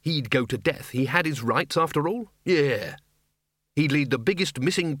him, he'd go to death. He had his rights, after all. Yeah. He'd lead the biggest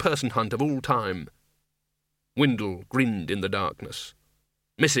missing person hunt of all time. Windle grinned in the darkness.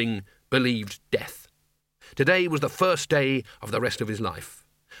 Missing believed death. Today was the first day of the rest of his life,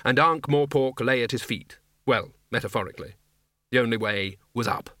 and Ankh-Morpork lay at his feet. Well, metaphorically. The only way was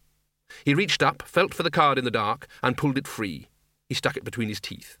up. He reached up, felt for the card in the dark, and pulled it free. He stuck it between his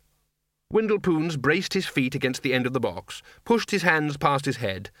teeth. Windle Poons braced his feet against the end of the box, pushed his hands past his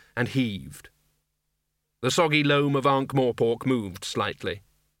head, and heaved. The soggy loam of Ankh-Morpork moved slightly.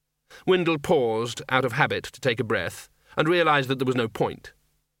 Windle paused, out of habit, to take a breath, and realised that there was no point.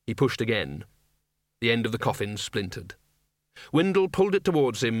 He pushed again. The end of the coffin splintered. Windle pulled it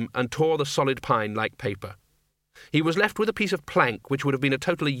towards him and tore the solid pine like paper. He was left with a piece of plank which would have been a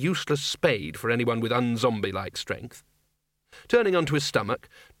totally useless spade for anyone with unzombie-like strength. Turning onto his stomach,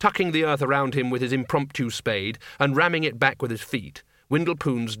 tucking the earth around him with his impromptu spade, and ramming it back with his feet, Windle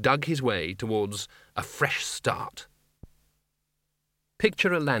Poons dug his way towards a fresh start.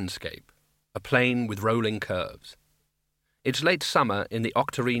 Picture a landscape, a plain with rolling curves. It's late summer in the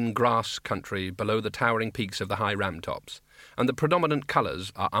octarine grass country below the towering peaks of the high ram tops, and the predominant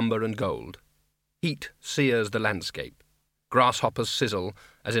colours are umber and gold. Heat sears the landscape. Grasshoppers sizzle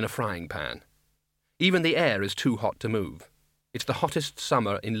as in a frying pan. Even the air is too hot to move. It's the hottest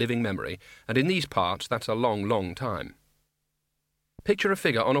summer in living memory, and in these parts that's a long, long time. Picture a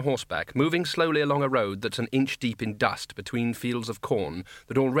figure on a horseback moving slowly along a road that's an inch deep in dust between fields of corn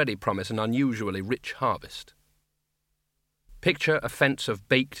that already promise an unusually rich harvest. Picture a fence of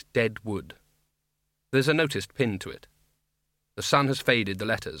baked dead wood. There's a notice pinned to it. The sun has faded the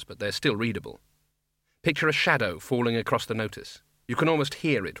letters, but they're still readable. Picture a shadow falling across the notice. You can almost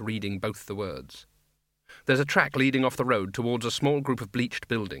hear it reading both the words. There's a track leading off the road towards a small group of bleached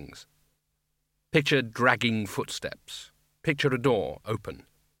buildings. Picture dragging footsteps. Picture a door open.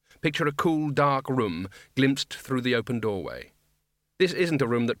 Picture a cool, dark room glimpsed through the open doorway. This isn't a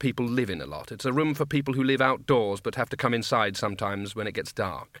room that people live in a lot. It's a room for people who live outdoors but have to come inside sometimes when it gets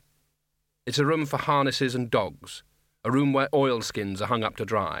dark. It's a room for harnesses and dogs. A room where oilskins are hung up to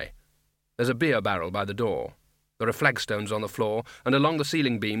dry. There's a beer barrel by the door. There are flagstones on the floor, and along the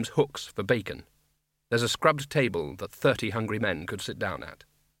ceiling beams hooks for bacon. There's a scrubbed table that 30 hungry men could sit down at.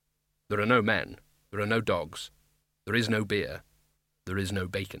 There are no men. There are no dogs. There is no beer. There is no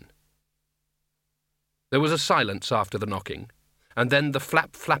bacon. There was a silence after the knocking, and then the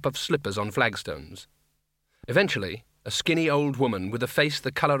flap of slippers on flagstones. Eventually, a skinny old woman with a face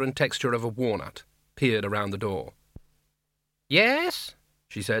the colour and texture of a walnut peered around the door. "Yes?"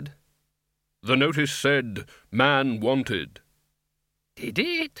 she said. "The notice said, 'Man wanted.'" Did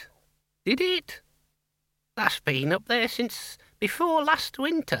it? Did it? That's been up there since before last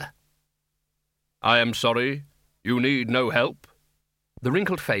winter." "I am sorry. You need no help? The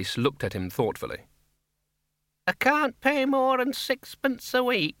wrinkled face looked at him thoughtfully. I can't pay more than 6pence a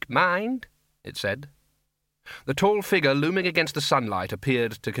week, mind, it said. The tall figure looming against the sunlight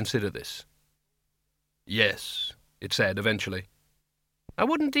appeared to consider this. Yes, it said eventually. I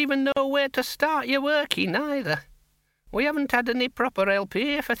wouldn't even know where to start you working either. We haven't had any proper help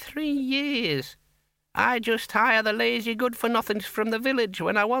here for 3 years. I just hire the lazy good-for-nothings from the village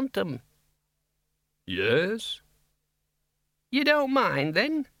when I want 'em. Yes? You don't mind,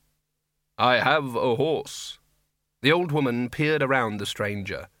 then? I have a horse. The old woman peered around the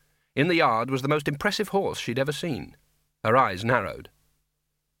stranger. In the yard was the most impressive horse she'd ever seen. Her eyes narrowed.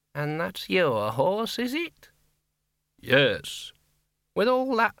 And that's your horse, is it? Yes. With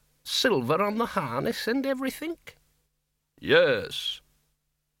all that silver on the harness and everything? Yes.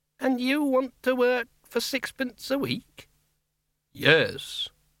 And you want to work for 6pence a week? Yes.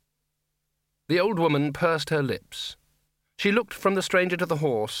 The old woman pursed her lips. She looked from the stranger to the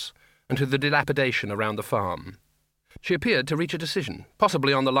horse and to the dilapidation around the farm. She appeared to reach a decision,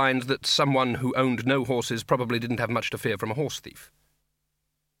 possibly on the lines that someone who owned no horses probably didn't have much to fear from a horse thief.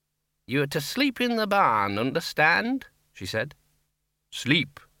 You're to sleep in the barn, understand? She said.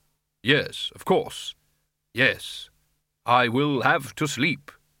 Sleep? Yes, of course. Yes. I will have to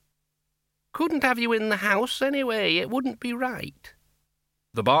sleep. Couldn't have you in the house anyway, it wouldn't be right.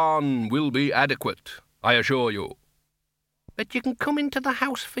 The barn will be adequate, I assure you. But you can come into the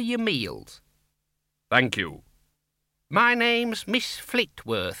house for your meals. Thank you. My name's Miss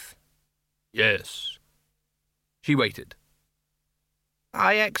Flitworth. Yes. She waited.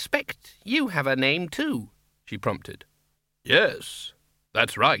 I expect you have a name too, she prompted. Yes,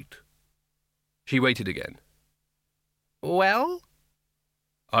 that's right. She waited again. Well?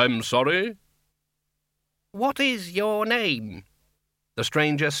 I'm sorry? What is your name? The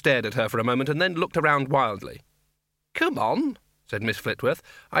stranger stared at her for a moment and then looked around wildly. Come on, said Miss Flitworth.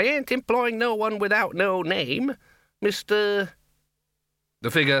 I ain't employing no one without no name. Mr.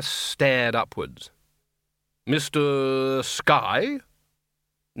 The figure stared upwards. Mr. Sky?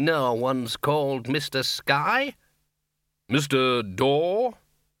 No one's called Mr. Sky. Mr. Door?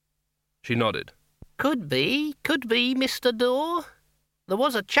 She nodded. Could be Mr. Door. There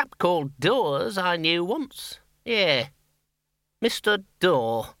was a chap called Doors I knew once. Yeah, Mr.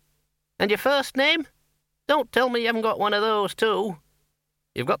 Door. And your first name? Don't tell me you haven't got one of those too.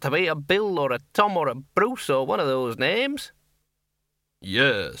 You've got to be a Bill or a Tom or a Bruce or one of those names.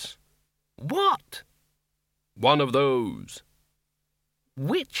 Yes. What? One of those.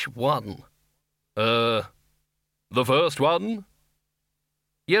 Which one? The first one.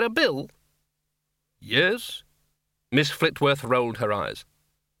 You're a Bill? Yes. Miss Flitworth rolled her eyes.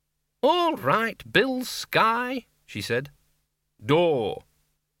 All right, Bill Sky, she said. Door.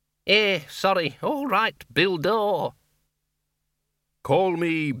 Sorry. All right, Bill Door. Call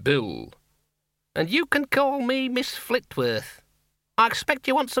me Bill. And you can call me Miss Flitworth. I expect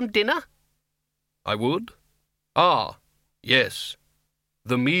you want some dinner? I would. Ah, yes.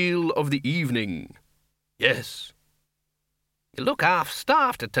 The meal of the evening. Yes. You look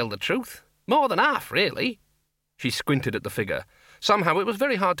half-starved, to tell the truth. More than half, really. She squinted at the figure. Somehow it was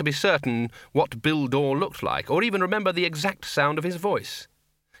very hard to be certain what Bill Door looked like, or even remember the exact sound of his voice.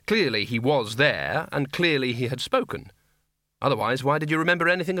 Clearly he was there, and clearly he had spoken. Otherwise, why did you remember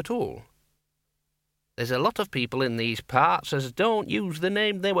anything at all? There's a lot of people in these parts as don't use the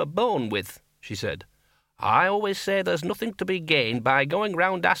name they were born with, she said. I always say there's nothing to be gained by going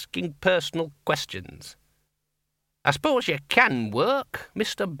round asking personal questions. I suppose you can work,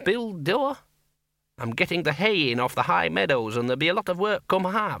 Mr. Bill Door? I'm getting the hay in off the high meadows and there'll be a lot of work come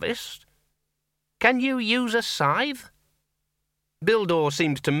harvest. Can you use a scythe? Bill Door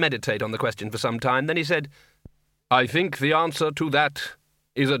seemed to meditate on the question for some time. Then he said, I think the answer to that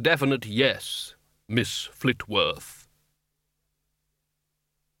is a definite yes, Miss Flitworth.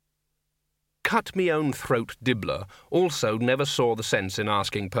 Cut-me-own-throat Dibbler also never saw the sense in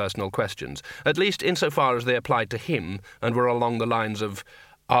asking personal questions, at least insofar as they applied to him and were along the lines of,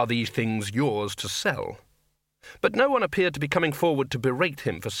 are these things yours to sell? But no one appeared to be coming forward to berate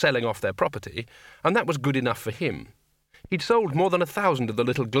him for selling off their property, and that was good enough for him. He'd sold more than 1,000 of the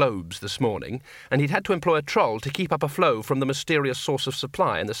little globes this morning, and he'd had to employ a troll to keep up a flow from the mysterious source of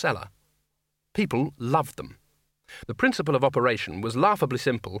supply in the cellar. People loved them. The principle of operation was laughably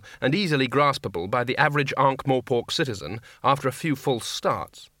simple and easily graspable by the average Ankh-Morpork citizen after a few false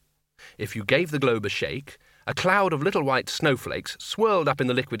starts. If you gave the globe a shake, a cloud of little white snowflakes swirled up in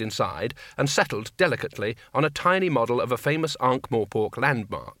the liquid inside and settled delicately on a tiny model of a famous Ankh-Morpork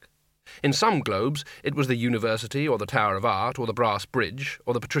landmark. In some globes, it was the University or the Tower of Art or the Brass Bridge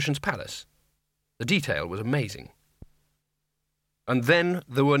or the Patrician's Palace. The detail was amazing. And then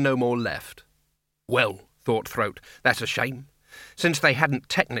there were no more left. Well, thought Throat, that's a shame. Since they hadn't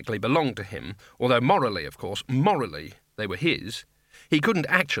technically belonged to him, although morally, of course, morally they were his, he couldn't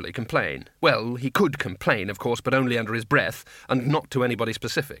actually complain. Well, he could complain, of course, but only under his breath, and not to anybody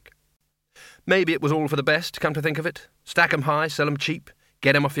specific. Maybe it was all for the best, come to think of it. Stack 'em high, sell 'em cheap,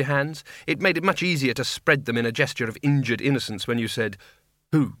 get 'em off your hands. It made it much easier to spread them in a gesture of injured innocence when you said,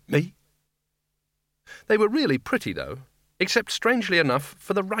 "Who, me?" They were really pretty, though, except strangely enough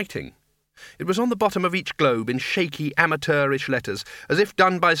for the writing. It was on the bottom of each globe in shaky, amateurish letters, as if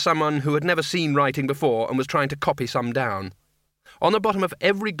done by someone who had never seen writing before and was trying to copy some down. On the bottom of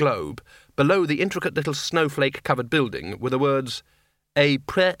every globe, below the intricate little snowflake-covered building, were the words, "A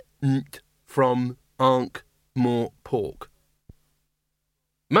present from Ankh-Morpork."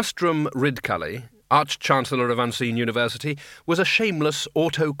 Mustrum Ridcully, Arch-Chancellor of Unseen University, was a shameless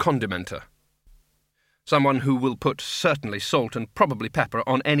auto-condimenter. Someone who will put certainly salt and probably pepper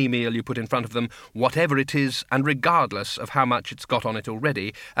on any meal you put in front of them, whatever it is, and regardless of how much it's got on it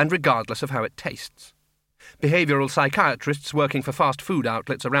already, and regardless of how it tastes. Behavioural psychiatrists working for fast food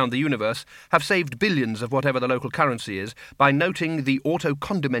outlets around the universe have saved billions of whatever the local currency is by noting the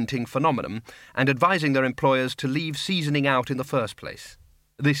auto-condimenting phenomenon and advising their employers to leave seasoning out in the first place.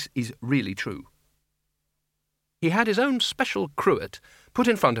 This is really true. He had his own special cruet put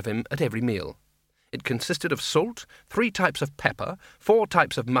in front of him at every meal. It consisted of salt, 3 types of pepper, 4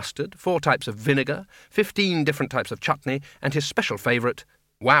 types of mustard, 4 types of vinegar, 15 different types of chutney, and his special favourite,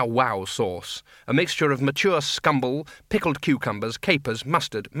 wow sauce, a mixture of mature scumble, pickled cucumbers, capers,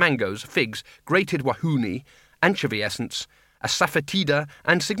 mustard, mangoes, figs, grated wahuni, anchovy essence, asafoetida,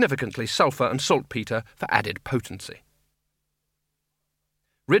 and significantly sulphur and saltpetre for added potency.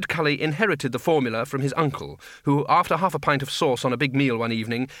 Ridcully inherited the formula from his uncle, who, after half a pint of sauce on a big meal one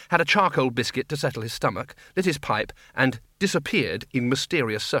evening, had a charcoal biscuit to settle his stomach, lit his pipe, and disappeared in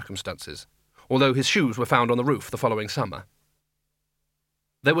mysterious circumstances, although his shoes were found on the roof the following summer.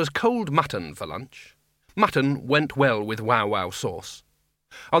 There was cold mutton for lunch. Mutton went well with wow sauce.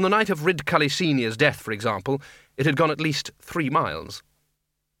 On the night of Ridcully Senior's death, for example, it had gone at least 3 miles.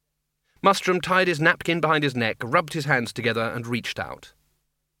 Mustrum tied his napkin behind his neck, rubbed his hands together, and reached out.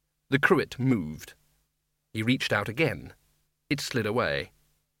 The cruet moved. He reached out again. It slid away.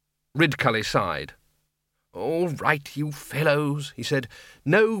 Ridcully sighed. "All right, you fellows," he said.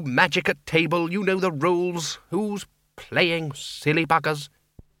 "No magic at table, you know the rules. Who's playing, silly buggers?"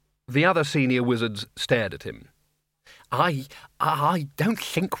 The other senior wizards stared at him. I don't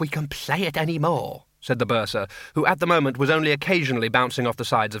think we can play it any more," said the bursar, who at the moment was only occasionally bouncing off the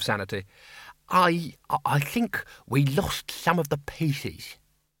sides of sanity. I think we lost some of the pieces."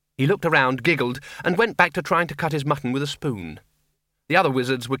 He looked around, giggled, and went back to trying to cut his mutton with a spoon. The other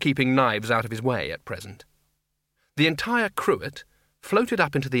wizards were keeping knives out of his way at present. The entire cruet floated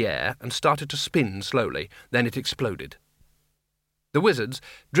up into the air and started to spin slowly. Then it exploded. The wizards,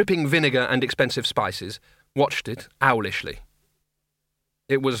 dripping vinegar and expensive spices, watched it owlishly.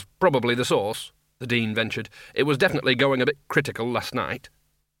 "It was probably the sauce," the dean ventured. "It was definitely going a bit critical last night."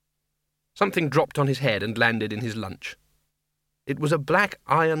 Something dropped on his head and landed in his lunch. It was a black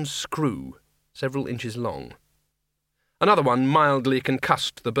iron screw, several inches long. Another one mildly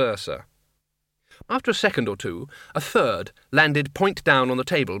concussed the bursar. After a second or two, a third landed point down on the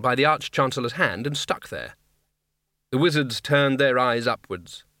table by the Arch-Chancellor's hand and stuck there. The wizards turned their eyes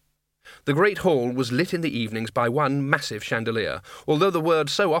upwards. The great hall was lit in the evenings by one massive chandelier, although the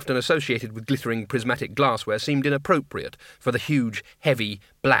word so often associated with glittering prismatic glassware seemed inappropriate for the huge, heavy,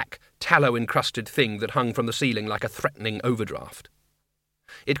 black, tallow-encrusted thing that hung from the ceiling like a threatening overdraft.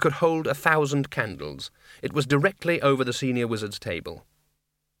 It could hold 1,000 candles. It was directly over the senior wizard's table.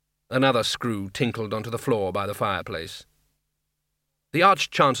 Another screw tinkled onto the floor by the fireplace. The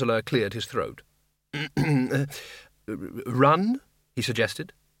Arch-Chancellor cleared his throat. "Run?" he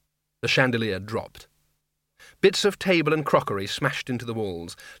suggested. The chandelier dropped. Bits of table and crockery smashed into the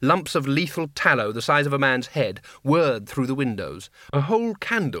walls. Lumps of lethal tallow the size of a man's head whirred through the windows. A whole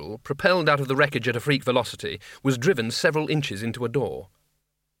candle, propelled out of the wreckage at a freak velocity, was driven several inches into a door.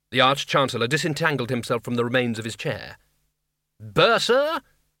 The Arch-Chancellor disentangled himself from the remains of his chair. "Bursar!"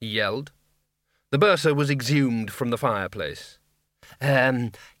 he yelled. The bursar was exhumed from the fireplace.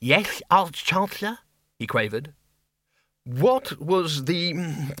 Yes, Arch-Chancellor?" he quavered. "What was the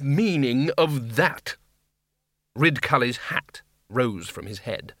meaning of that?" Ridcully's hat rose from his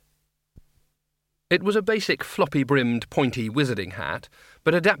head. It was a basic floppy-brimmed, pointy wizarding hat,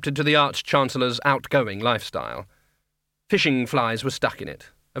 but adapted to the Arch-Chancellor's outgoing lifestyle. Fishing flies were stuck in it.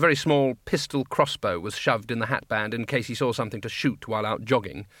 A very small pistol crossbow was shoved in the hatband in case he saw something to shoot while out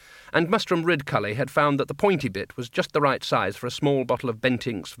jogging, and Mustrum Ridcully had found that the pointy bit was just the right size for a small bottle of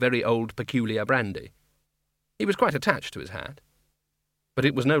Bentinck's very old peculiar brandy. He was quite attached to his hat. But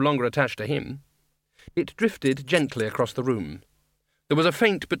it was no longer attached to him. It drifted gently across the room. There was a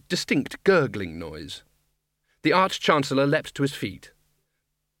faint but distinct gurgling noise. The Arch-Chancellor leapt to his feet.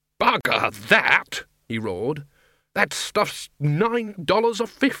 "Bugger that!" he roared. "That stuff's $9 a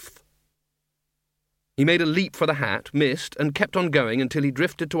fifth." He made a leap for the hat, missed, and kept on going until he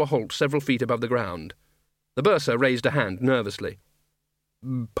drifted to a halt several feet above the ground. The bursar raised a hand nervously.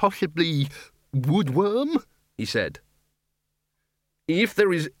 "Possibly woodworm?" he said. "If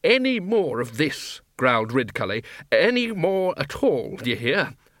there is any more of this," growled Ridcully, "any more at all, d'ye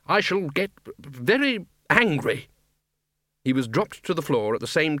hear, I shall get very angry." He was dropped to the floor at the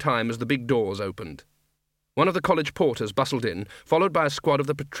same time as the big doors opened. One of the college porters bustled in, followed by a squad of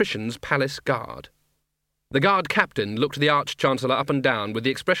the patricians' palace guard. The guard captain looked the Arch-Chancellor up and down with the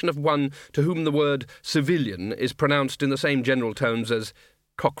expression of one to whom the word civilian is pronounced in the same general tones as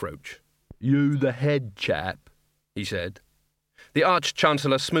cockroach. "You the head chap," he said. The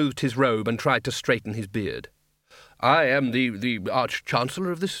Arch-Chancellor smoothed his robe and tried to straighten his beard. "I am the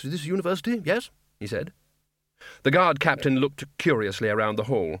Arch-Chancellor of this university, yes?" he said. The guard captain looked curiously around the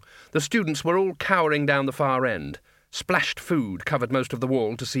hall. The students were all cowering down the far end. Splashed food covered most of the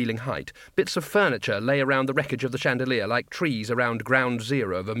wall to ceiling height. Bits of furniture lay around the wreckage of the chandelier like trees around ground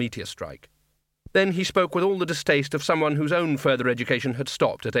zero of a meteor strike. Then he spoke with all the distaste of someone whose own further education had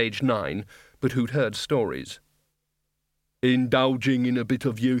stopped at age 9, but who'd heard stories. "Indulging in a bit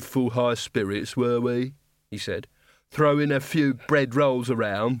of youthful high spirits, were we?" he said. "Throwing a few bread rolls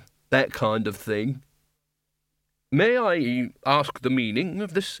around, that kind of thing." "May I ask the meaning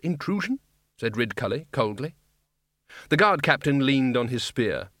of this intrusion?" said Ridcully coldly. The guard captain leaned on his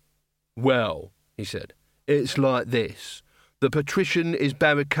spear. "Well," he said, "it's like this. The patrician is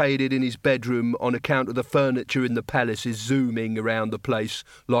barricaded in his bedroom on account of the furniture in the palace is zooming around the place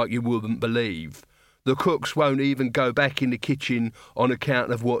like you wouldn't believe. The cooks won't even go back in the kitchen on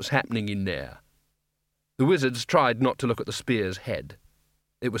account of what's happening in there." The wizards tried not to look at the spear's head.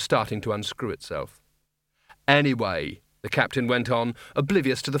 It was starting to unscrew itself. "Anyway," the captain went on,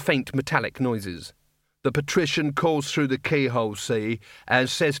 oblivious to the faint metallic noises, "the patrician calls through the keyhole, see, and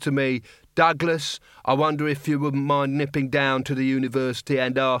says to me, 'Douglas, I wonder if you wouldn't mind nipping down to the university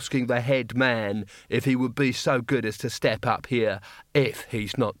and asking the head man if he would be so good as to step up here if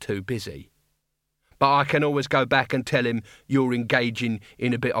he's not too busy. But I can always go back and tell him you're engaging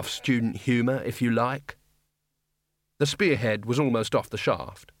in a bit of student humour, if you like.'" The spearhead was almost off the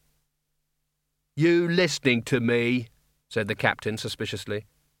shaft. "You listening to me?" said the captain suspiciously.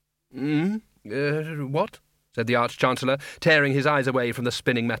 What?" said the Arch-Chancellor, tearing his eyes away from the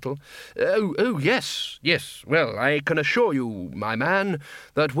spinning metal. Oh, yes. Well, I can assure you, my man,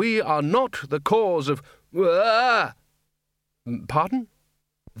 that we are not the cause of—" "Pardon?"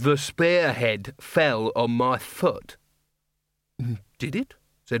 "The spearhead fell on my foot." "Did it?"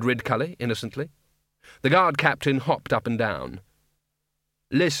 said Ridcully innocently. The guard captain hopped up and down.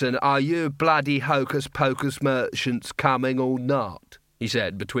 "Listen, are you bloody hocus-pocus merchants coming or not?" he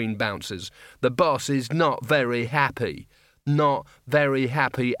said between bounces. "The boss is not very happy. Not very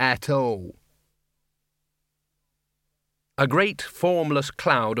happy at all." A great formless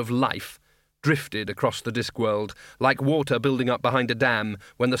cloud of life drifted across the Discworld, like water building up behind a dam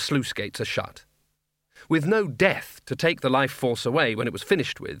when the sluice gates are shut. With no death to take the life force away when it was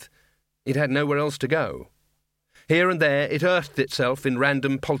finished with, it had nowhere else to go. Here and there it earthed itself in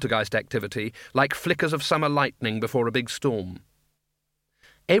random poltergeist activity, like flickers of summer lightning before a big storm.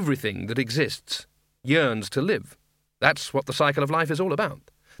 Everything that exists yearns to live. That's what the cycle of life is all about.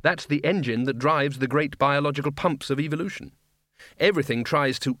 That's the engine that drives the great biological pumps of evolution. Everything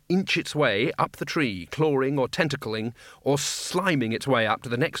tries to inch its way up the tree, clawing or tentacling or sliming its way up to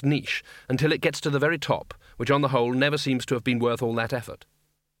the next niche until it gets to the very top, which on the whole never seems to have been worth all that effort.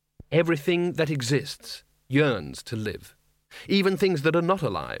 Everything that exists yearns to live. Even things that are not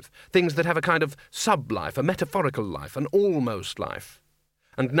alive, things that have a kind of sub-life, a metaphorical life, an almost life.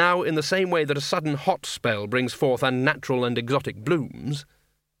 And now, in the same way that a sudden hot spell brings forth unnatural and exotic blooms,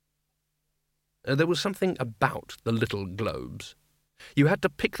 there was something about the little globes. You had to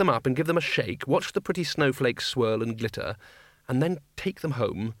pick them up and give them a shake, watch the pretty snowflakes swirl and glitter, and then take them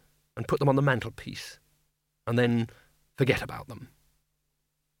home and put them on the mantelpiece, and then forget about them.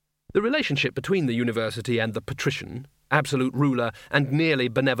 The relationship between the university and the patrician, absolute ruler and nearly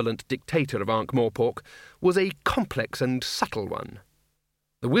benevolent dictator of Ankh-Morpork, was a complex and subtle one.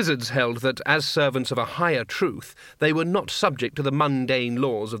 The wizards held that, as servants of a higher truth, they were not subject to the mundane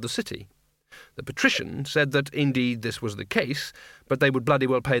laws of the city. The patrician said that indeed this was the case, but they would bloody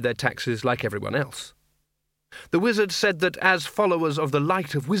well pay their taxes like everyone else. The wizard said that as followers of the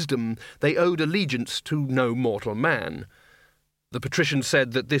light of wisdom, they owed allegiance to no mortal man. The patrician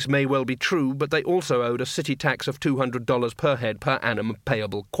said that this may well be true, but they also owed a city tax of $200 per head per annum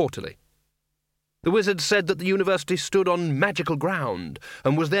payable quarterly. The wizard said that the university stood on magical ground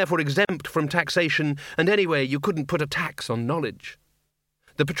and was therefore exempt from taxation, and anyway you couldn't put a tax on knowledge.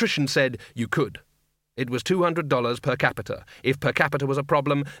 The patrician said you could. It was $200 per capita. If per capita was a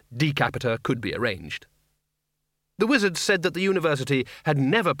problem, decapita could be arranged. The wizard said that the university had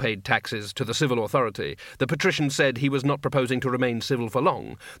never paid taxes to the civil authority. The patrician said he was not proposing to remain civil for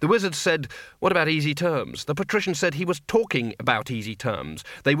long. The wizard said, what about easy terms? The patrician said he was talking about easy terms.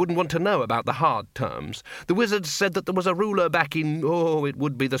 They wouldn't want to know about the hard terms. The wizard said that there was a ruler back in, it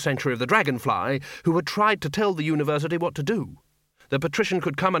would be the century of the dragonfly, who had tried to tell the university what to do. The patrician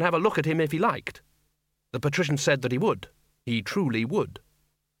could come and have a look at him if he liked. The patrician said that he would. He truly would.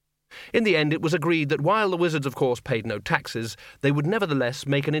 In the end, it was agreed that while the wizards, of course, paid no taxes, they would nevertheless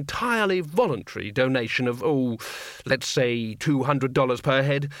make an entirely voluntary donation of, let's say $200 per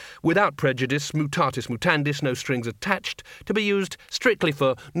head, without prejudice, mutatis mutandis, no strings attached, to be used strictly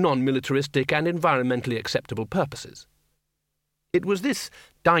for non-militaristic and environmentally acceptable purposes. It was this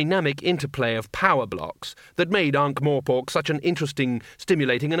dynamic interplay of power blocks that made Ankh-Morpork such an interesting,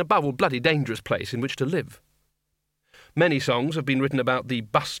 stimulating, and above all bloody dangerous place in which to live. Many songs have been written about the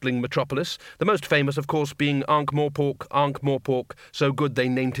bustling metropolis, the most famous, of course, being Ankh-Morpork, Ankh-Morpork, so good they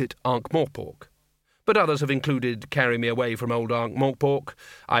named it Ankh-Morpork. But others have included Carry Me Away from Old Ankh-Morpork,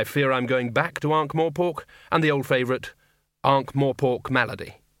 I Fear I'm Going Back to Ankh-Morpork, and the old favourite, Ankh-Morpork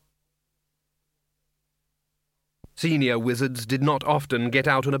Malady. Senior wizards did not often get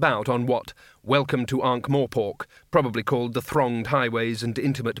out and about on what, welcome to Ankh-Morpork, probably called the thronged highways and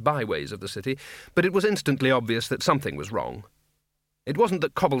intimate byways of the city, but it was instantly obvious that something was wrong. It wasn't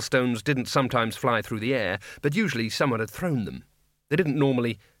that cobblestones didn't sometimes fly through the air, but usually someone had thrown them. They didn't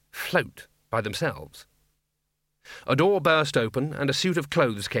normally float by themselves. A door burst open, and a suit of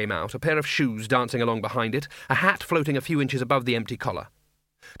clothes came out, a pair of shoes dancing along behind it, a hat floating a few inches above the empty collar.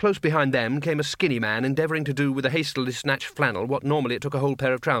 Close behind them came a skinny man endeavouring to do with a hastily snatched flannel what normally it took a whole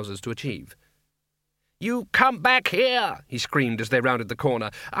pair of trousers to achieve. "You come back here!" he screamed as they rounded the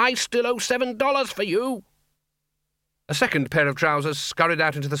corner. "I still owe $7 for you!" A second pair of trousers scurried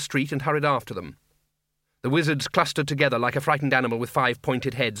out into the street and hurried after them. The wizards clustered together like a frightened animal with 5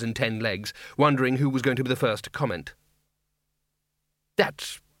 pointed heads and 10 legs, wondering who was going to be the first to comment.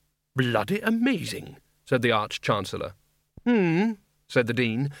 "That's bloody amazing," said the Arch-Chancellor. Said the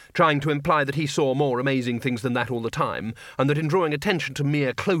Dean, trying to imply that he saw more amazing things than that all the time, and that in drawing attention to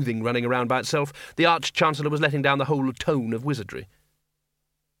mere clothing running around by itself, the Arch-Chancellor was letting down the whole tone of wizardry.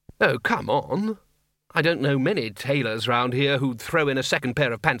 "Oh, come on. I don't know many tailors round here who'd throw in a second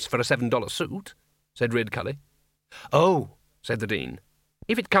pair of pants for a $7 suit," said Ridcully. "Oh," said the Dean.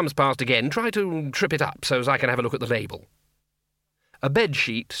 "If it comes past again, try to trip it up so as I can have a look at the label." A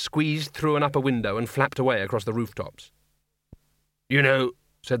bedsheet squeezed through an upper window and flapped away across the rooftops. "You know,"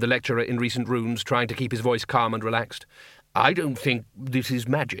 said the lecturer in recent runes, trying to keep his voice calm and relaxed, "I don't think this is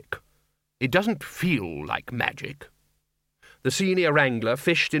magic. It doesn't feel like magic." The senior wrangler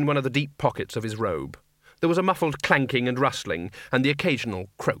fished in one of the deep pockets of his robe. There was a muffled clanking and rustling, and the occasional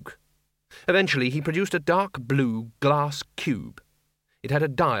croak. Eventually he produced a dark blue glass cube. It had a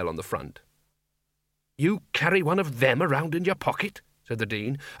dial on the front. "You carry one of them around in your pocket?" said the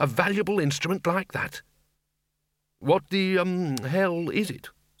Dean. "A valuable instrument like that?" "What the, hell is it?"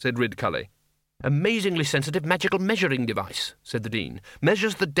 said Ridcully. "Amazingly sensitive magical measuring device," said the Dean.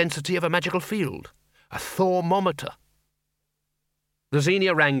 "Measures the density of a magical field. A thermometer." The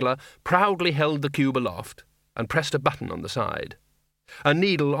senior wrangler proudly held the cube aloft and pressed a button on the side. A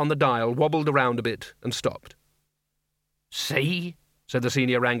needle on the dial wobbled around a bit and stopped. "See?" said the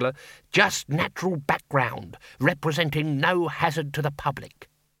senior wrangler. "Just natural background, representing no hazard to the public."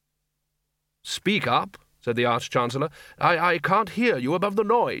 "Speak up," said the Arch-Chancellor. I can't hear you above the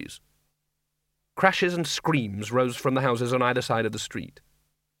noise." Crashes and screams rose from the houses on either side of the street.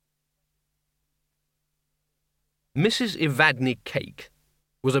 Mrs. Evadne Cake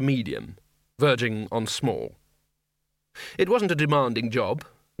was a medium, verging on small. It wasn't a demanding job.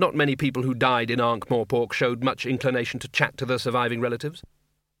 Not many people who died in Ankh-Morpork showed much inclination to chat to their surviving relatives.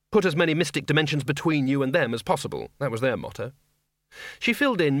 Put as many mystic dimensions between you and them as possible, that was their motto. She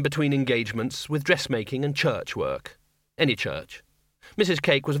filled in between engagements with dressmaking and church work. Any church. Mrs.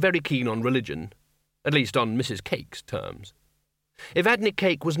 Cake was very keen on religion, at least on Mrs. Cake's terms. Evadne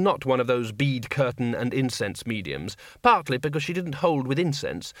Cake was not one of those bead curtain and incense mediums, partly because she didn't hold with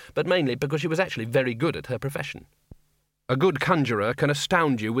incense, but mainly because she was actually very good at her profession. A good conjurer can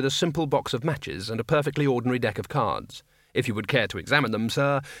astound you with a simple box of matches and a perfectly ordinary deck of cards. If you would care to examine them,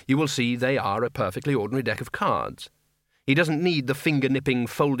 sir, you will see they are a perfectly ordinary deck of cards. He doesn't need the finger-nipping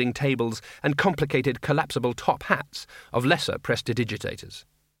folding tables and complicated collapsible top hats of lesser prestidigitators.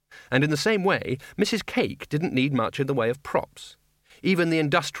 And in the same way, Mrs. Cake didn't need much in the way of props. Even the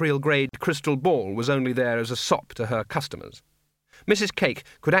industrial-grade crystal ball was only there as a sop to her customers. Mrs. Cake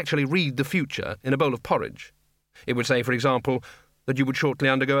could actually read the future in a bowl of porridge. It would say, for example, that you would shortly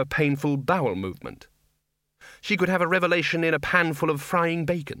undergo a painful bowel movement. She could have a revelation in a pan full of frying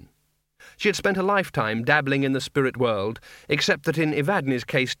bacon. She had spent a lifetime dabbling in the spirit world, except that in Evadne's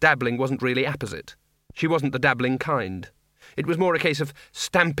case dabbling wasn't really apposite. She wasn't the dabbling kind. It was more a case of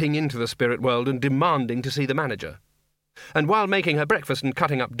stamping into the spirit world and demanding to see the manager. And while making her breakfast and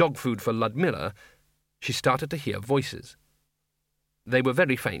cutting up dog food for Ludmilla, she started to hear voices. They were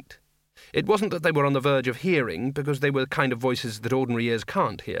very faint. It wasn't that they were on the verge of hearing, because they were the kind of voices that ordinary ears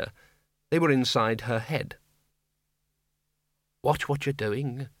can't hear. They were inside her head. "Watch what you're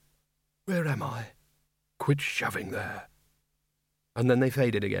doing." "Where am I?" "Quit shoving there." And then they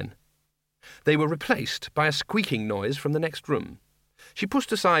faded again. They were replaced by a squeaking noise from the next room. She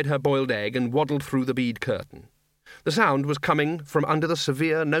pushed aside her boiled egg and waddled through the bead curtain. The sound was coming from under the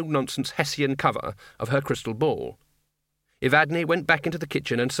severe, no-nonsense Hessian cover of her crystal ball. Evadne went back into the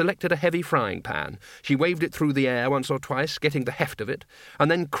kitchen and selected a heavy frying pan. She waved it through the air once or twice, getting the heft of it,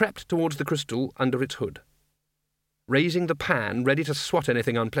 and then crept towards the crystal under its hood. Raising the pan, ready to swat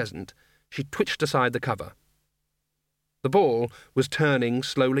anything unpleasant, she twitched aside the cover. The ball was turning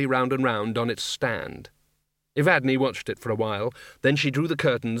slowly round and round on its stand. Evadne watched it for a while, then she drew the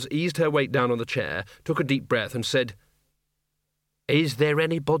curtains, eased her weight down on the chair, took a deep breath and said, "Is there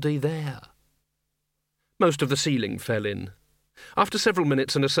anybody there?" Most of the ceiling fell in. After several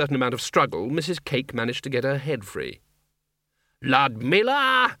minutes and a certain amount of struggle, Mrs. Cake managed to get her head free.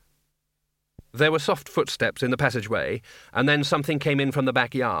 "Ludmilla!" There were soft footsteps in the passageway, and then something came in from the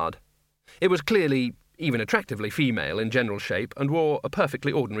backyard. It was clearly, even attractively female in general shape, and wore a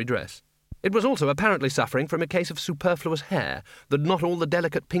perfectly ordinary dress. It was also apparently suffering from a case of superfluous hair that not all the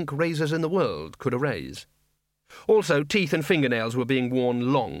delicate pink razors in the world could erase. Also, teeth and fingernails were being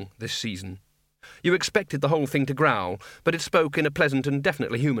worn long this season. You expected the whole thing to growl, but it spoke in a pleasant and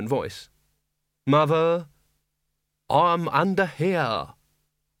definitely human voice. "Mother, I'm under here."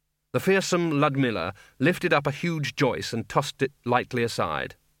 The fearsome Ludmilla lifted up a huge joice and tossed it lightly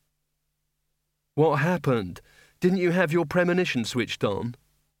aside. "What happened? Didn't you have your premonition switched on?"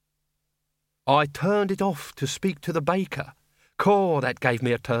 "I turned it off to speak to the baker. Caw, that gave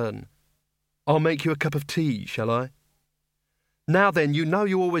me a turn." "I'll make you a cup of tea, shall I?" "Now then, you know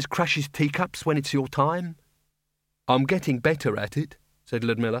you always crash his teacups when it's your time." "I'm getting better at it," said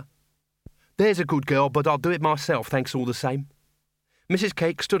Ludmilla. "There's a good girl, but I'll do it myself, thanks all the same." Mrs.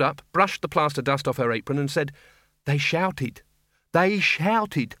 Cake stood up, brushed the plaster dust off her apron and said, They shouted,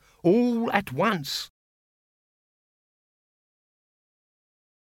 all at once."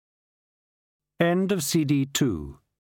 End of CD 2.